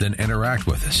hosts? Then interact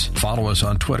with us. Follow us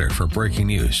on Twitter for breaking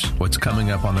news, what's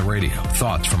coming up on the radio,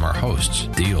 thoughts from our hosts,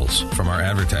 deals from our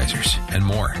advertisers, and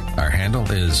more. Our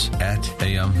handle is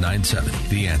 @AM 970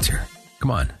 The Answer.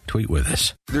 Come on, tweet with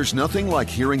us. There's nothing like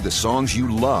hearing the songs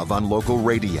you love on local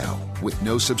radio with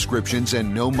no subscriptions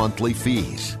and no monthly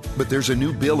fees. But there's a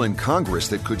new bill in Congress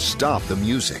that could stop the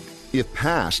music. If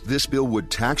passed, this bill would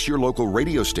tax your local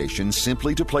radio station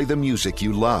simply to play the music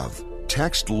you love.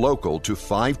 Text LOCAL to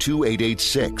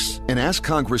 52886 and ask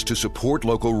Congress to support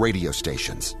local radio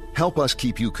stations. Help us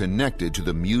keep you connected to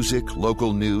the music,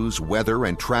 local news, weather,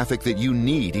 and traffic that you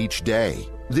need each day.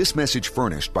 This message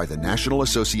furnished by the National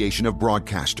Association of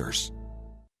Broadcasters.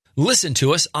 Listen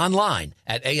to us online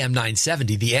at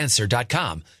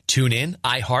am970theanswer.com. Tune in,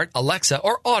 iHeart, Alexa,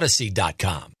 or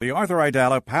Odyssey.com. The Arthur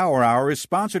Aidala Power Hour is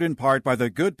sponsored in part by the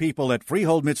good people at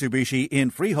Freehold Mitsubishi in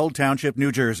Freehold Township,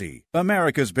 New Jersey.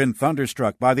 America's been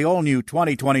thunderstruck by the all-new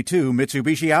 2022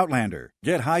 Mitsubishi Outlander.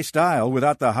 Get high style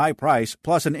without the high price,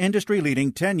 plus an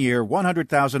industry-leading 10-year,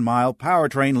 100,000-mile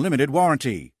powertrain limited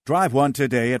warranty. Drive one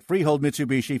today at Freehold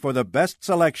Mitsubishi for the best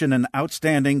selection and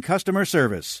outstanding customer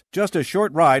service. Just a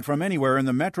short ride from anywhere in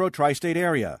the metro tri-state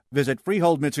area. Visit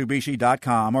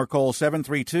freeholdmitsubishi.com or call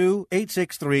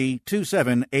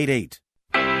 732-863-2788.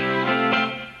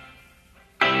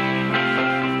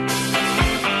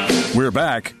 We're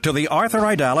back to the Arthur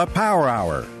Aidala Power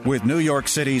Hour with New York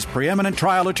City's preeminent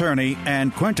trial attorney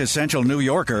and quintessential New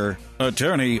Yorker,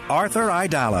 attorney Arthur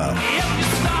Aidala.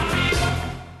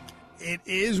 It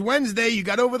is Wednesday. You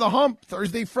got over the hump.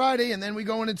 Thursday, Friday, and then we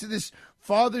going into this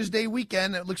Father's Day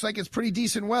weekend. It looks like it's pretty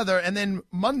decent weather. And then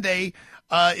Monday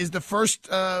is the first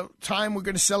time we're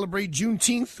going to celebrate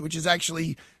Juneteenth, which is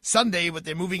actually Sunday, but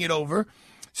they're moving it over.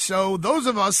 So those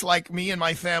of us like me and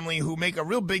my family who make a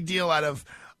real big deal out of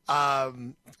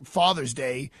Father's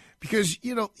Day, because,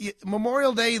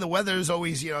 Memorial Day, the weather is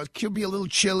always, it could be a little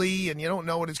chilly and you don't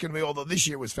know what it's going to be, although this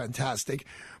year was fantastic.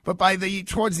 But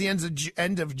towards the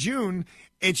end of June,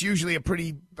 it's usually a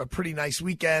pretty nice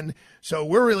weekend. So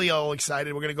we're really all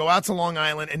excited. We're going to go out to Long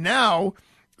Island. And now,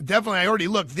 definitely, I already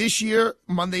looked. This year,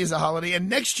 Monday is a holiday. And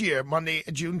next year, Monday,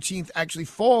 Juneteenth, actually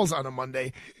falls on a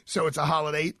Monday. So it's a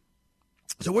holiday.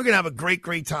 So we're going to have a great,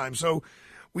 great time. So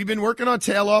we've been working our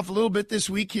tail off a little bit this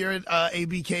week here at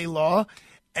ABK Law,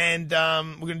 and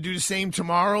we're going to do the same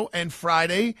tomorrow and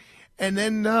Friday. And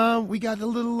then we got a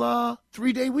little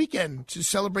 3-day weekend to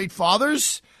celebrate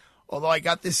fathers, although I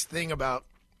got this thing about,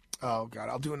 oh, God,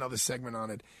 I'll do another segment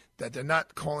on it, that they're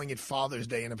not calling it Father's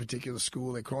Day in a particular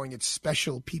school. They're calling it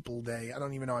Special People Day. I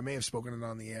don't even know. I may have spoken it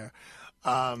on the air.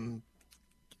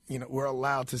 We're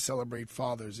allowed to celebrate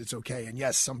fathers. It's okay. And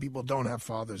yes, some people don't have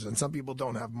fathers and some people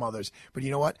don't have mothers. But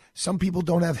you know what? Some people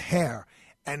don't have hair.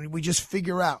 And we just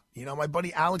figure out. My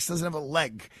buddy Alex doesn't have a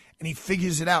leg, and he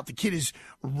figures it out. The kid is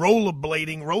roller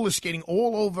skating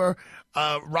all over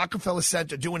Rockefeller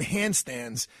Center, doing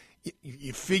handstands.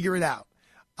 You figure it out.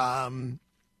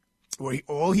 We're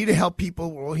all here to help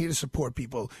people. We're all here to support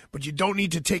people. But you don't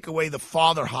need to take away the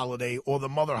father holiday or the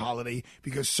mother holiday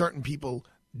because certain people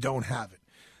don't have it.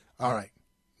 All right.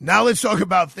 Now let's talk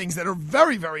about things that are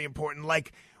very, very important,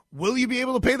 like will you be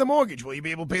able to pay the mortgage? Will you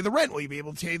be able to pay the rent? Will you be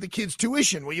able to pay the kids'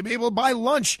 tuition? Will you be able to buy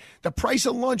lunch? The price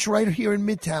of lunch right here in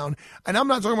Midtown. And I'm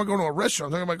not talking about going to a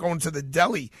restaurant. I'm talking about going to the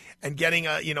deli and getting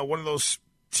one of those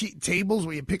tables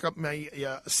where you pick up my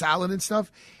salad and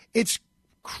stuff. It's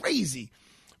crazy.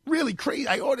 Really crazy.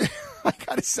 I got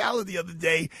a salad the other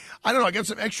day. I don't know. I got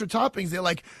some extra toppings. They're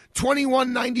like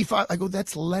 $21.95. I go,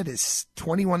 that's lettuce.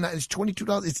 It's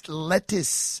 $22. It's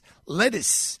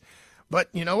lettuce. But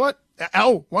you know what?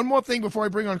 Oh, one more thing before I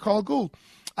bring on Carl Gould.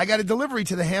 I got a delivery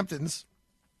to the Hamptons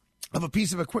of a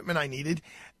piece of equipment I needed,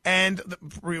 and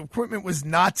the equipment was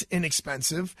not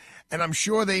inexpensive, and I'm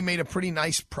sure they made a pretty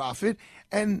nice profit.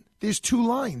 And there's 2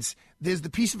 lines. There's the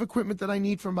piece of equipment that I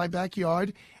need for my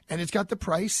backyard, and it's got the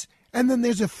price, and then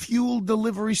there's a fuel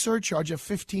delivery surcharge of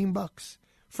 $15.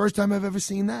 First time I've ever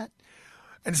seen that.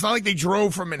 And it's not like they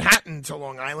drove from Manhattan to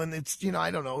Long Island. It's, I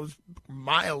don't know,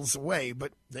 miles away.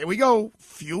 But there we go,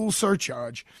 fuel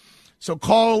surcharge. So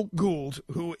Carl Gould,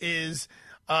 who is,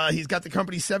 he's got the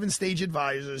company 7 Stage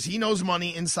Advisors. He knows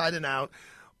money inside and out.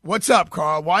 What's up,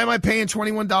 Carl? Why am I paying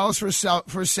 $21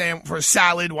 for a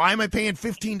salad? Why am I paying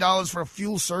 $15 for a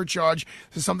fuel surcharge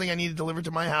for something I need to deliver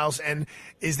to my house? And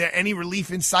is there any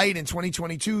relief in sight in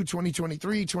 2022,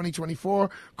 2023, 2024?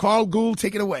 Carl Gould,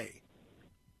 take it away.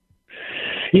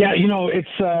 Yeah, it's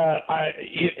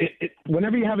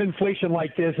whenever you have inflation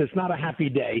like this, it's not a happy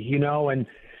day,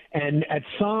 and at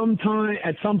some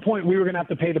point we were going to have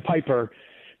to pay the piper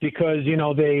because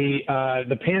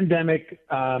the pandemic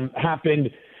happened.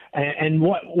 And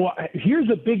what here's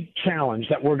a big challenge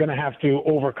that we're going to have to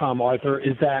overcome, Arthur,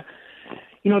 is that,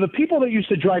 the people that used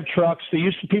to drive trucks,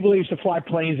 people that used to fly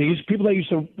planes, people that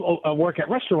used to work at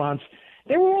restaurants,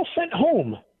 they were all sent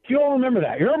home. If you all remember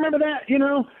that. You all remember that,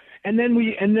 And then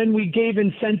we gave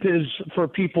incentives for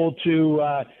people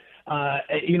to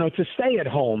stay at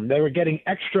home. They were getting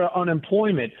extra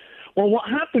unemployment. Well, what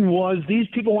happened was these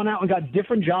people went out and got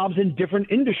different jobs in different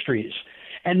industries.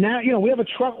 And now, we have a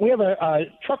truck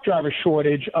driver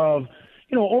shortage of,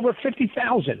 over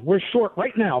 50,000. We're short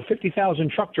right now,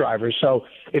 50,000 truck drivers. So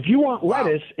if you want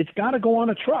lettuce, it's got to go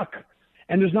on a truck.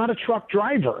 And there's not a truck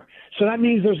driver. So that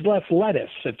means there's less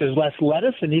lettuce. If there's less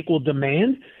lettuce and equal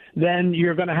demand, then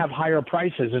you're going to have higher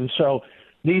prices. And so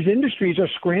these industries are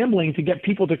scrambling to get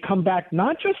people to come back,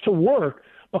 not just to work,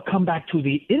 but come back to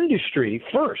the industry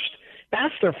first.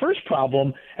 That's their first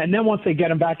problem. And then once they get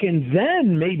them back in,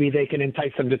 then maybe they can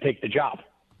entice them to take the job.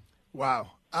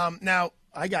 Wow. Now,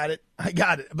 I got it.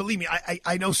 Believe me,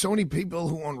 I know so many people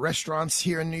who own restaurants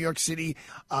here in New York City.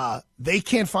 They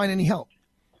can't find any help.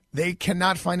 They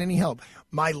cannot find any help.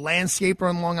 My landscaper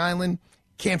on Long Island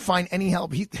can't find any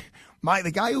help.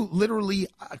 The guy who literally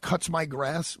cuts my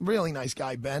grass, really nice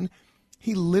guy, Ben,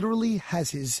 he literally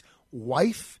has his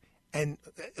wife and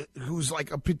who's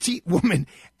like a petite woman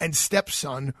and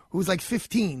stepson who's like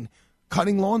 15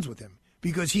 cutting lawns with him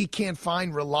because he can't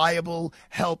find reliable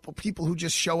help, people who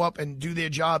just show up and do their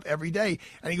job every day.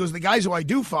 And he goes, the guys who I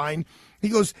do find, he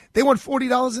goes, they want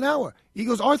 $40 an hour. He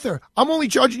goes, Arthur, I'm only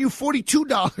charging you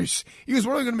 $42. He goes,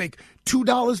 what are we going to make,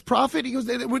 $2 profit? He goes,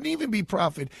 it wouldn't even be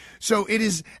profit. So it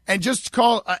is, and just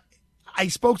call, I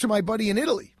spoke to my buddy in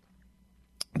Italy.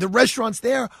 The restaurants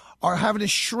there are having to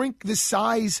shrink the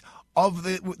size of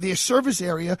their service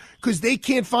area because they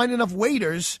can't find enough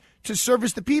waiters to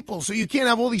service the people. So you can't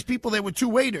have all these people there with 2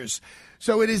 waiters.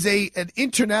 So it is an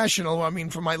international, I mean,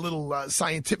 for my little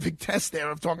scientific test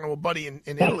there of talking to a buddy in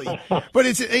Italy, but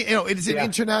it is an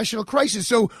international crisis.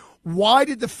 So why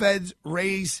did the Feds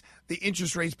raise the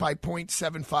interest rates by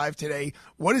 0.75 today?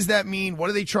 What does that mean? What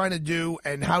are they trying to do?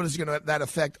 And how does that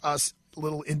affect us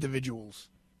little individuals?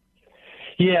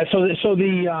 Yeah, so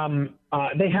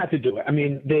they had to do it. I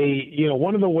mean,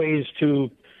 one of the ways to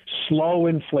slow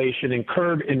inflation and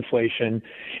curb inflation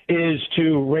is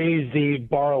to raise the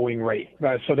borrowing rate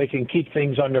so they can keep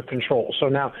things under control. So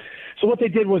what they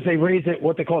did was they raised it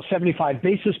what they call 75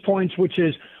 basis points, which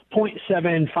is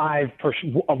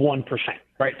 0.75% of 1%,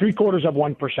 right?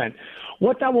 0.75%.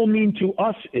 What that will mean to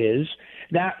us is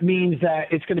that means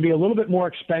that it's going to be a little bit more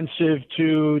expensive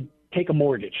to take a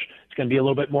mortgage. It's going to be a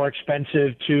little bit more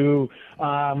expensive to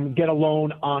get a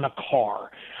loan on a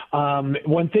car.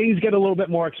 When things get a little bit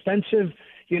more expensive,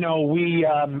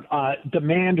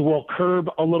 demand will curb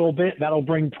a little bit. That'll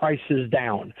bring prices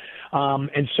down.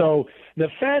 And so the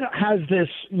Fed has this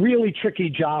really tricky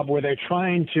job where they're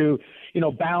trying to,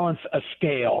 balance a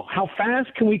scale. How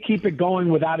fast can we keep it going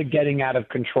without it getting out of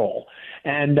control?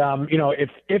 And,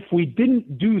 if we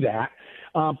didn't do that,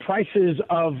 prices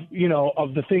of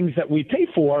the things that we pay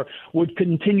for would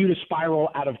continue to spiral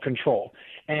out of control.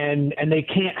 And they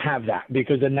can't have that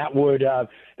because then that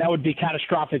would be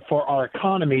catastrophic for our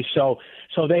economy. So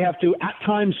they have to at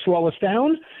times slow us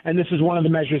down, and this is one of the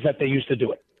measures that they use to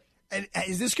do it. And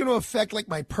is this going to affect like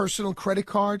my personal credit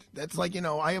card? That's like,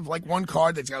 I have like one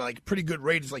card that's got like a pretty good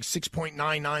rate. It's like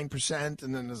 6.99%.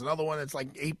 And then there's another one that's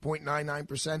like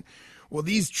 8.99%. Will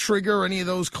these trigger any of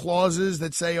those clauses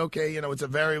that say, okay, it's a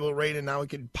variable rate and now it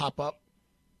could pop up?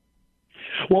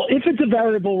 Well, if it's a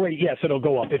variable rate, yes, it'll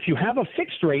go up. If you have a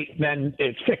fixed rate, then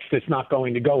it's fixed. It's not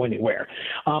going to go anywhere.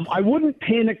 I wouldn't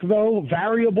panic, though.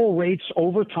 Variable rates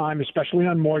over time, especially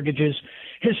on mortgages,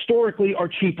 historically are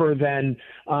cheaper than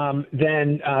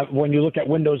when you look at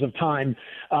windows of time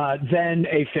than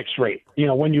a fixed rate.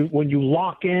 When you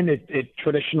lock in, it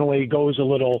traditionally goes a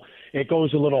little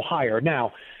higher.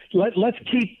 Now, let's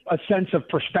keep a sense of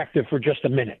perspective for just a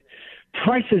minute.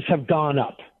 Prices have gone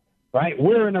up. Right,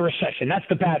 we're in a recession. That's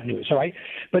the bad news. All right,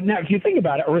 but now if you think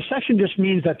about it, a recession just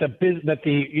means that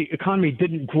the economy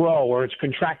didn't grow or it's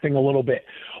contracting a little bit.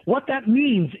 What that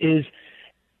means is,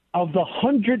 of the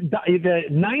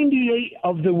 98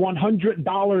 of the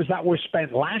 $100 that were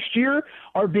spent last year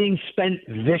are being spent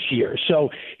this year. So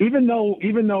even though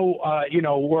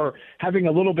we're having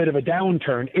a little bit of a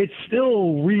downturn, it's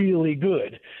still really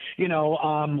good.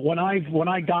 When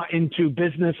I got into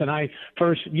business and I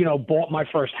first bought my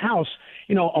first house,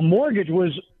 a mortgage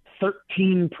was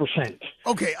 13%.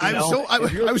 Okay, I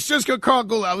was just going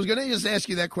to just ask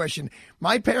you that question.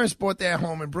 My parents bought their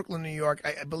home in Brooklyn, New York.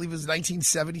 I believe it was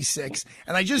 1976,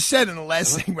 and I just said in the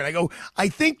last segment, I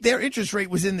think their interest rate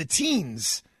was in the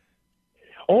teens.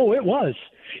 Oh, it was.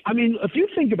 I mean, if you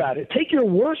think about it, take your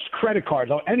worst credit card.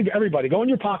 Everybody, go in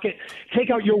your pocket, take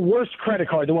out your worst credit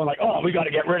card, the one like, oh, we got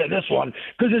to get rid of this one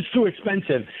because it's too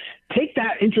expensive. Take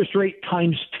that interest rate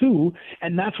times 2,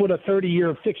 and that's what a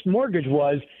 30-year fixed mortgage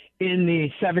was in the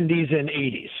 70s and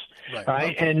 80s.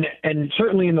 Right. Okay. And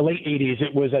certainly in the late 80s,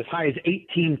 it was as high as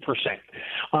 18%.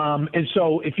 And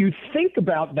so if you think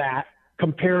about that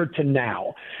compared to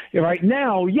now, right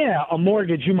now, a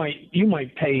mortgage you might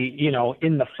pay,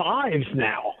 in the 5s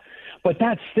now, but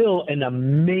that's still an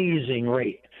amazing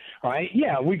rate. Right?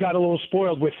 Yeah, we got a little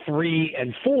spoiled with 3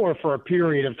 and 4 for a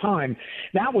period of time.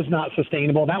 That was not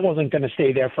sustainable. That wasn't going to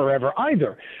stay there forever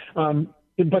either.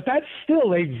 But that's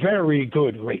still a very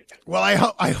good rate. Well,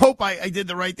 I hope I did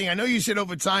the right thing. I know you said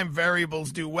over time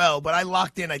variables do well, but I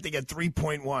locked in, I think, at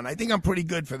 3.1. I think I'm pretty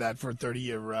good for that for a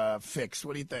 30-year fix.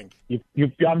 What do you think?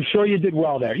 I'm sure you did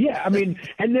well there. Yeah, I mean,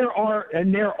 and there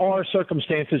are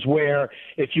circumstances where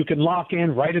if you can lock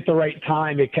in right at the right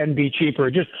time, it can be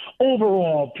cheaper. Just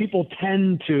overall, people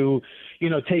tend to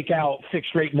take out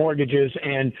fixed rate mortgages.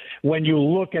 And when you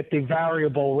look at the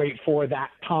variable rate for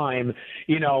that time,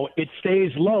 it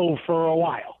stays low for a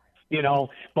while,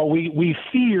 but we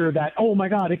fear that, oh my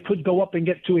God, it could go up and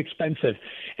get too expensive.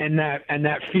 And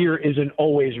that fear isn't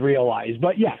always realized.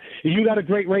 But yeah, you got a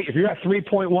great rate. If you're at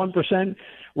 3.1%,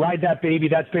 ride that baby.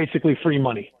 That's basically free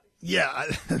money. Yeah,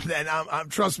 and I'm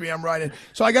trust me, I'm riding.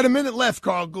 So I got a minute left.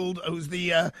 Carl Gould, who's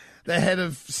the head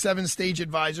of 7 Stage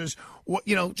Advisors.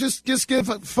 Just give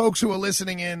folks who are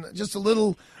listening in just a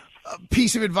little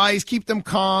piece of advice. Keep them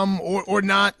calm or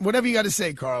not. Whatever you got to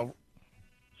say, Carl.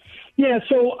 Yeah,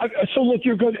 so look,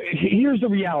 you're good. Here's the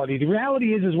reality. The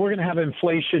reality is we're going to have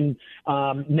inflation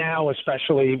now,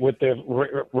 especially with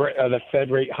the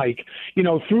Fed rate hike,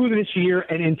 through this year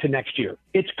and into next year.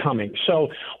 It's coming. So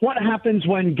what happens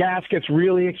when gas gets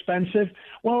really expensive?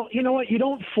 Well, you know what? You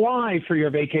don't fly for your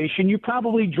vacation. You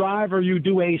probably drive or you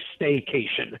do a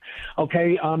staycation.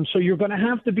 Okay, so you're going to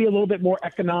have to be a little bit more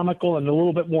economical and a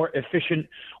little bit more efficient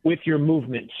with your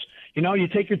movements. You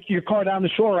take your car down the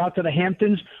shore out to the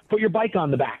Hamptons, put your bike on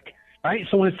the back, right?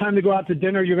 So when it's time to go out to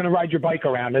dinner, you're going to ride your bike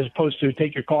around as opposed to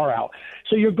take your car out.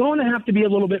 So you're going to have to be a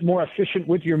little bit more efficient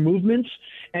with your movements,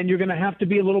 and you're going to have to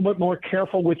be a little bit more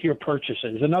careful with your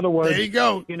purchases. In other words, there you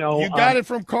go. You got it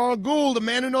from Carl Gould, a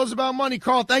man who knows about money.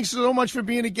 Carl, thanks so much for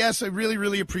being a guest. I really,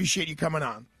 really appreciate you coming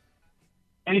on.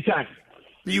 Anytime.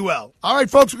 Be well. All right,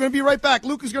 folks, we're going to be right back.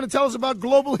 Luke is going to tell us about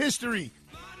global history.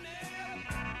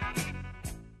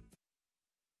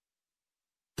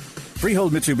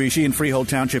 Freehold Mitsubishi in Freehold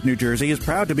Township, New Jersey is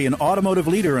proud to be an automotive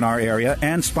leader in our area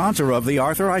and sponsor of the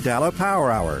Arthur Aidala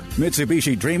Power Hour.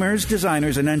 Mitsubishi dreamers,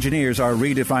 designers, and engineers are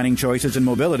redefining choices in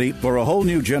mobility for a whole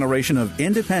new generation of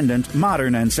independent,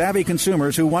 modern, and savvy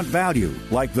consumers who want value,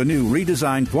 like the new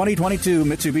redesigned 2022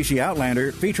 Mitsubishi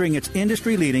Outlander featuring its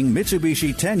industry-leading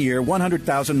Mitsubishi 10-year,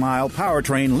 100,000-mile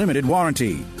powertrain limited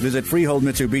warranty. Visit Freehold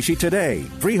Mitsubishi today,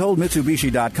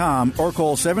 freeholdmitsubishi.com, or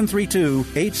call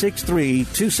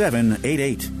 732-863-2788. In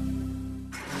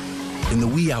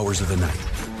the wee hours of the night,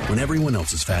 when everyone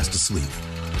else is fast asleep,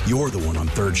 you're the one on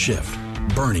third shift,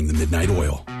 burning the midnight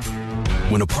oil.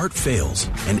 When a part fails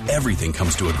and everything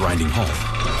comes to a grinding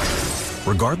halt,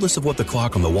 regardless of what the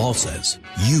clock on the wall says,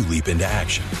 you leap into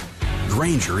action.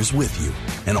 Grainger is with you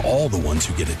and all the ones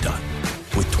who get it done,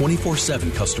 with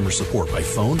 24/7 customer support by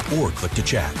phone or click to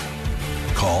chat.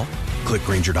 Call, click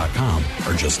Grainger.com,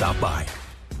 or just stop by.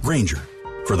 Grainger,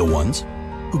 for the ones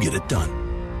who get it done.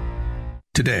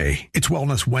 Today, it's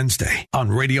Wellness Wednesday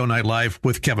on Radio Night Live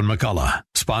with Kevin McCullough.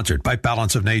 Sponsored by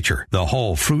Balance of Nature, the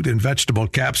whole fruit and vegetable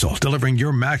capsule, delivering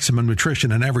your maximum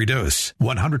nutrition in every dose.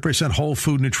 100% whole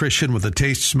food nutrition with the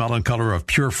taste, smell, and color of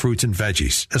pure fruits and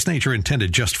veggies, as nature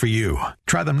intended just for you.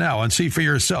 Try them now and see for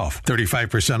yourself.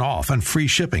 35% off and free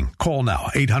shipping. Call now,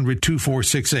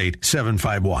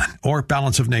 800-2468-751 or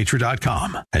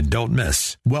balanceofnature.com. And don't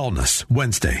miss Wellness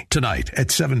Wednesday, tonight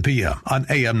at 7 p.m. on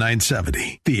AM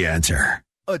 970. The Answer.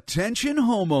 Attention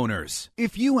homeowners.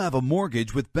 If you have a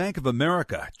mortgage with Bank of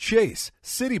America, Chase,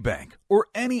 Citibank, or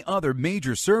any other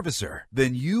major servicer,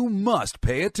 then you must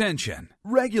pay attention.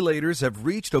 Regulators have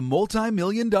reached a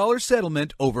multi-million-dollar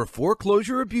settlement over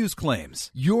foreclosure abuse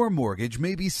claims. Your mortgage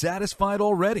may be satisfied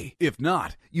already. If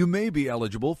not, you may be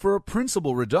eligible for a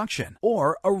principal reduction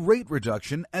or a rate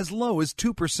reduction as low as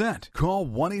 2%. Call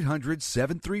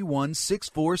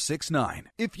 1-800-731-6469.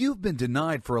 If you've been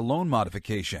denied for a loan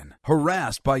modification,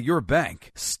 harassed by your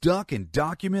bank, stuck in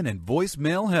document and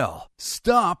voicemail hell,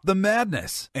 stop the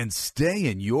madness and stay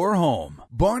in your home.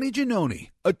 Barney Giannone,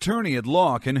 attorney at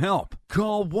law, can help.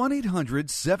 Call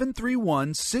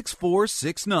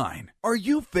 1-800-731-6469. Are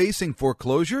you facing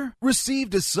foreclosure,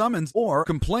 received a summons or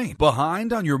complaint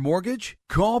behind on your mortgage?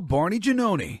 Call Barney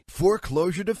Giannone,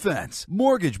 foreclosure defense,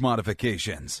 mortgage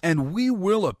modifications, and we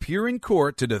will appear in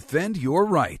court to defend your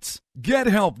rights. Get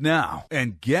help now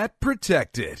and get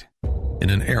protected. In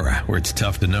an era where it's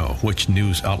tough to know which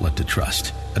news outlet to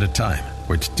trust, at a time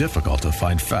where it's difficult to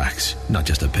find facts, not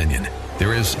just opinion,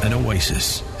 there is an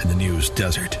oasis in the news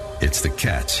desert. It's the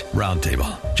Katz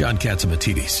Roundtable. John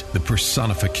Katzimatidis, the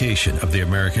personification of the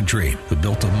American dream, who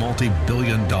built a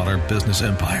multi-billion-dollar business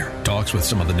empire, talks with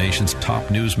some of the nation's top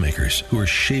newsmakers who are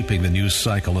shaping the news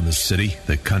cycle in the city,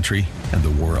 the country, and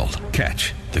the world.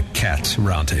 Catch the Katz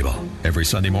Roundtable every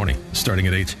Sunday morning, starting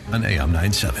at 8 on AM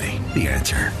 970. The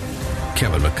Answer.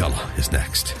 Kevin McCullough is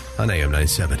next on AM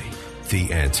 970.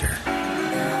 The Answer.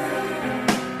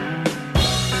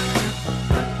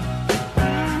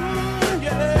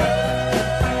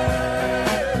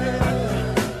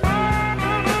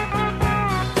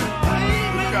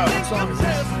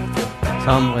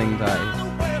 Tumbling Dice.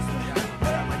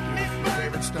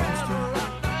 Favorite Stones tune?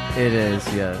 It is,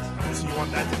 yes. So you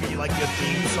want that to be like your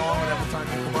theme song whenever time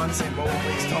you come on, saying Bo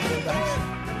plays Tumbling Dice?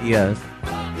 Yes.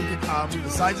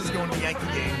 Besides us going to the Yankee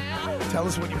game, tell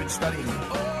us what you've been studying.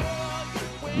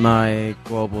 My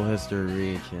global history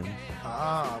region.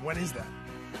 When is that?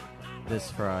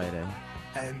 This Friday.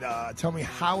 And tell me,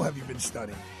 how have you been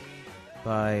studying?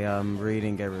 By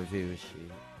reading a review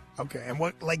sheet. Okay, and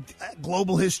what, like,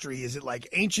 global history? Is it like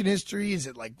ancient history? Is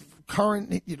it like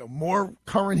current, more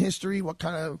current history? What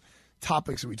kind of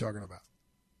topics are we talking about?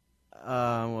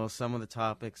 Well, some of the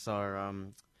topics are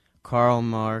Karl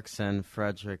Marx and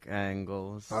Frederick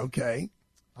Engels. Okay,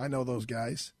 I know those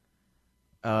guys.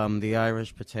 The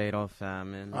Irish potato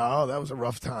famine. Oh, that was a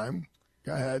rough time.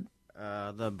 Go ahead.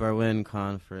 The Berlin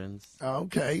Conference.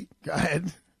 Okay, go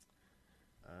ahead.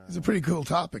 These are pretty cool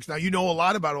topics. Now, you know a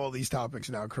lot about all these topics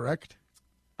now, correct?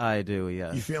 I do,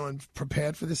 yes. You feeling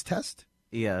prepared for this test?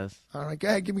 Yes. All right, go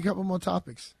ahead. Give me a couple more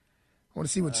topics. I want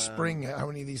to see what spring, how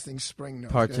many of these things spring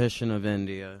knows. Partition of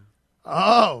India.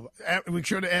 Oh, we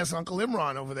should have asked Uncle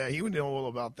Imran over there. He would know all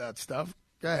about that stuff.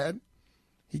 Go ahead.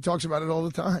 He talks about it all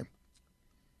the time.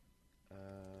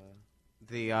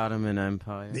 The Ottoman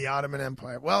Empire. The Ottoman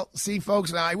Empire. Well, see,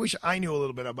 folks, now I wish I knew a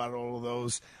little bit about all of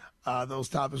those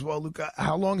topics. Well, Luca,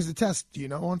 how long is the test? Do you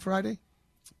know on Friday?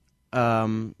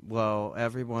 Well,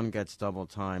 everyone gets double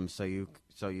time, so you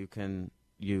can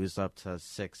use up to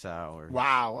 6 hours.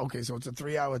 Wow. Okay, so it's a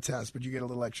 3-hour test, but you get a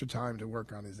little extra time to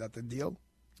work on it. Is that the deal?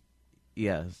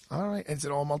 Yes. All right. And is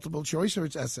it all multiple choice or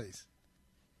it's essays?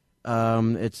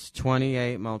 It's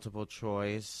 28 multiple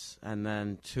choice, and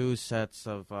then 2 sets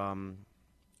of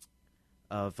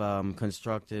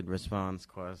constructed response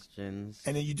questions.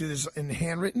 And then you do this in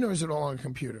handwritten, or is it all on a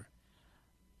computer?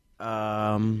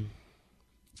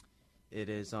 It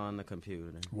is on the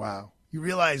computer. Wow. You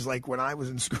realize, like, when I was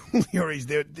in school,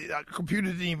 the computer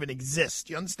didn't even exist.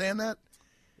 You understand that?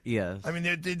 Yes. I mean,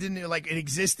 they didn't, like, it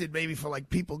existed maybe for, like,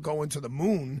 people going to the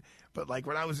moon, but, like,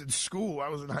 when I was in school, I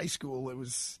was in high school,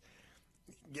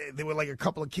 there were, like, a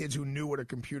couple of kids who knew what a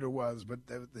computer was, but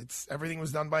everything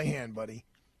was done by hand, buddy.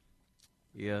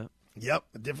 Yeah. Yep,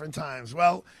 different times.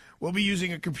 Well, we'll be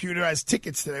using a computer as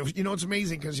tickets today. You know, it's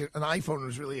amazing because an iPhone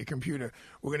is really a computer.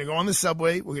 We're going to go on the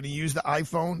subway. We're going to use the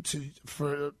iPhone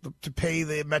to pay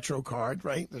the Metro card,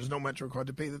 right? There's no Metro card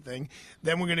to pay the thing.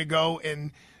 Then we're going to go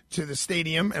to the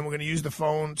stadium, and we're going to use the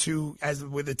phone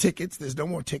with the tickets. There's no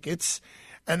more tickets.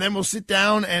 And then we'll sit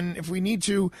down, and if we need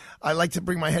to, I like to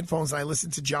bring my headphones, and I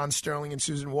listen to John Sterling and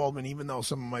Susan Waldman, even though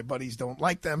some of my buddies don't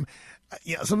like them.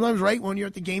 Sometimes, right, when you're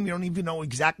at the game, you don't even know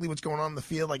exactly what's going on in the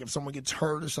field, like if someone gets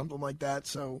hurt or something like that.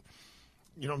 So,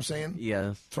 you know what I'm saying?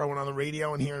 Yes. Throwing on the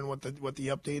radio and hearing what the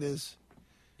update is.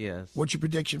 Yes. What's your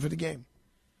prediction for the game?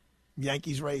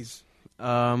 Yankees-Rays.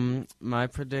 My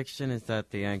prediction is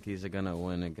that the Yankees are going to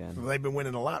win again. Well, they've been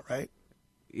winning a lot, right?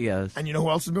 Yes. And you know who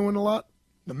else has been winning a lot?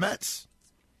 The Mets.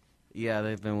 Yeah,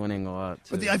 they've been winning a lot,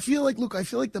 too. But I feel like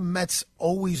the Mets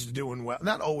always doing well.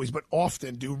 Not always, but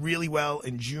often do really well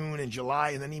in June and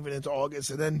July and then even into August.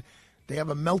 And then they have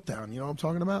a meltdown. You know what I'm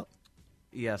talking about?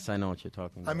 Yes, I know what you're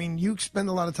talking about. I mean, you spend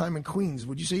a lot of time in Queens.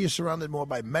 Would you say you're surrounded more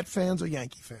by Met fans or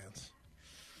Yankee fans?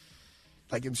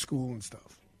 Like in school and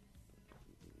stuff.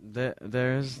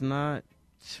 There's not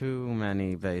too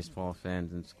many baseball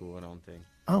fans in school, I don't think.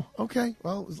 Oh, okay.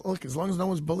 Well, look, as long as no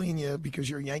one's bullying you because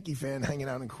you're a Yankee fan hanging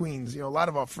out in Queens, a lot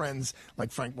of our friends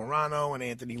like Frank Morano and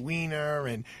Anthony Weiner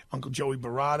and Uncle Joey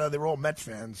Barada, they're all Met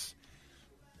fans.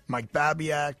 Mike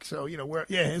Babiak. So,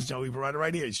 here's Joey Barada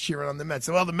right here. He's cheering on the Mets.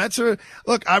 So, well, the Mets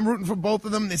look, I'm rooting for both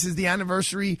of them. This is the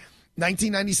anniversary.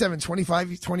 1997,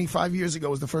 25 years ago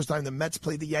was the first time the Mets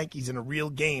played the Yankees in a real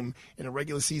game, in a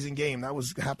regular season game. That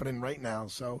was happening right now.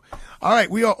 So, all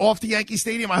right, we are off to Yankee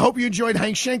Stadium. I hope you enjoyed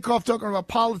Hank Shenkoff talking about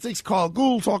politics, Carl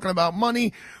Gould talking about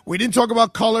money. We didn't talk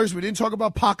about colors. We didn't talk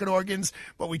about pocket organs,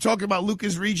 but we talked about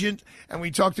Lucas Regent, and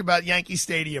we talked about Yankee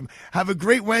Stadium. Have a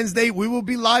great Wednesday. We will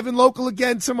be live and local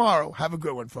again tomorrow. Have a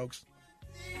good one, folks.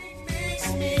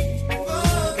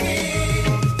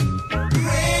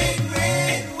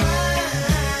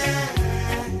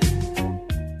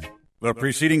 The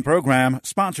preceding program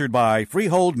sponsored by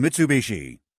Freehold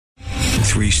Mitsubishi.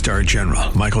 3-star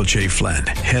General Michael J. Flynn,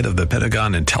 head of the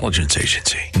Pentagon Intelligence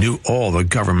Agency, knew all the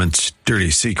government's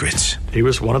dirty secrets. He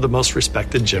was one of the most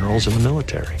respected generals in the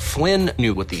military. Flynn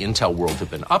knew what the intel world had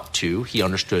been up to. He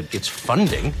understood its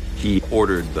funding. He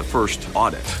ordered the first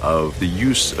audit of the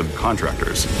use of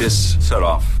contractors. This set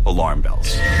off alarm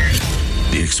bells.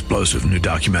 The explosive new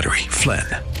documentary, Flynn,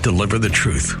 Deliver the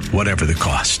Truth, Whatever the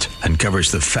Cost, uncovers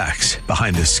the facts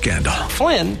behind this scandal.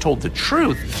 Flynn told the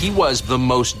truth. He was the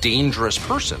most dangerous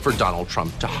person for Donald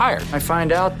Trump to hire. I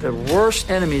find out the worst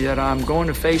enemy that I'm going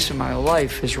to face in my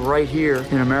life is right here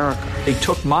in America. They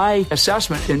took my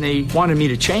assessment and they wanted me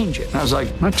to change it. And I was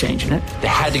like, I'm not changing it. They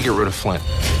had to get rid of Flynn.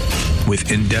 With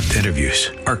in-depth interviews,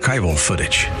 archival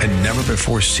footage, and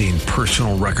never-before-seen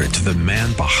personal records of the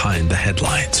man behind the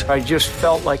headlines. I just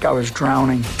felt like I was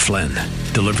drowning. Flynn,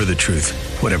 deliver the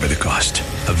truth, whatever the cost.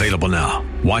 Available now.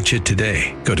 Watch it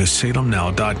today. Go to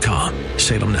salemnow.com.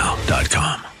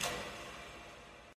 salemnow.com.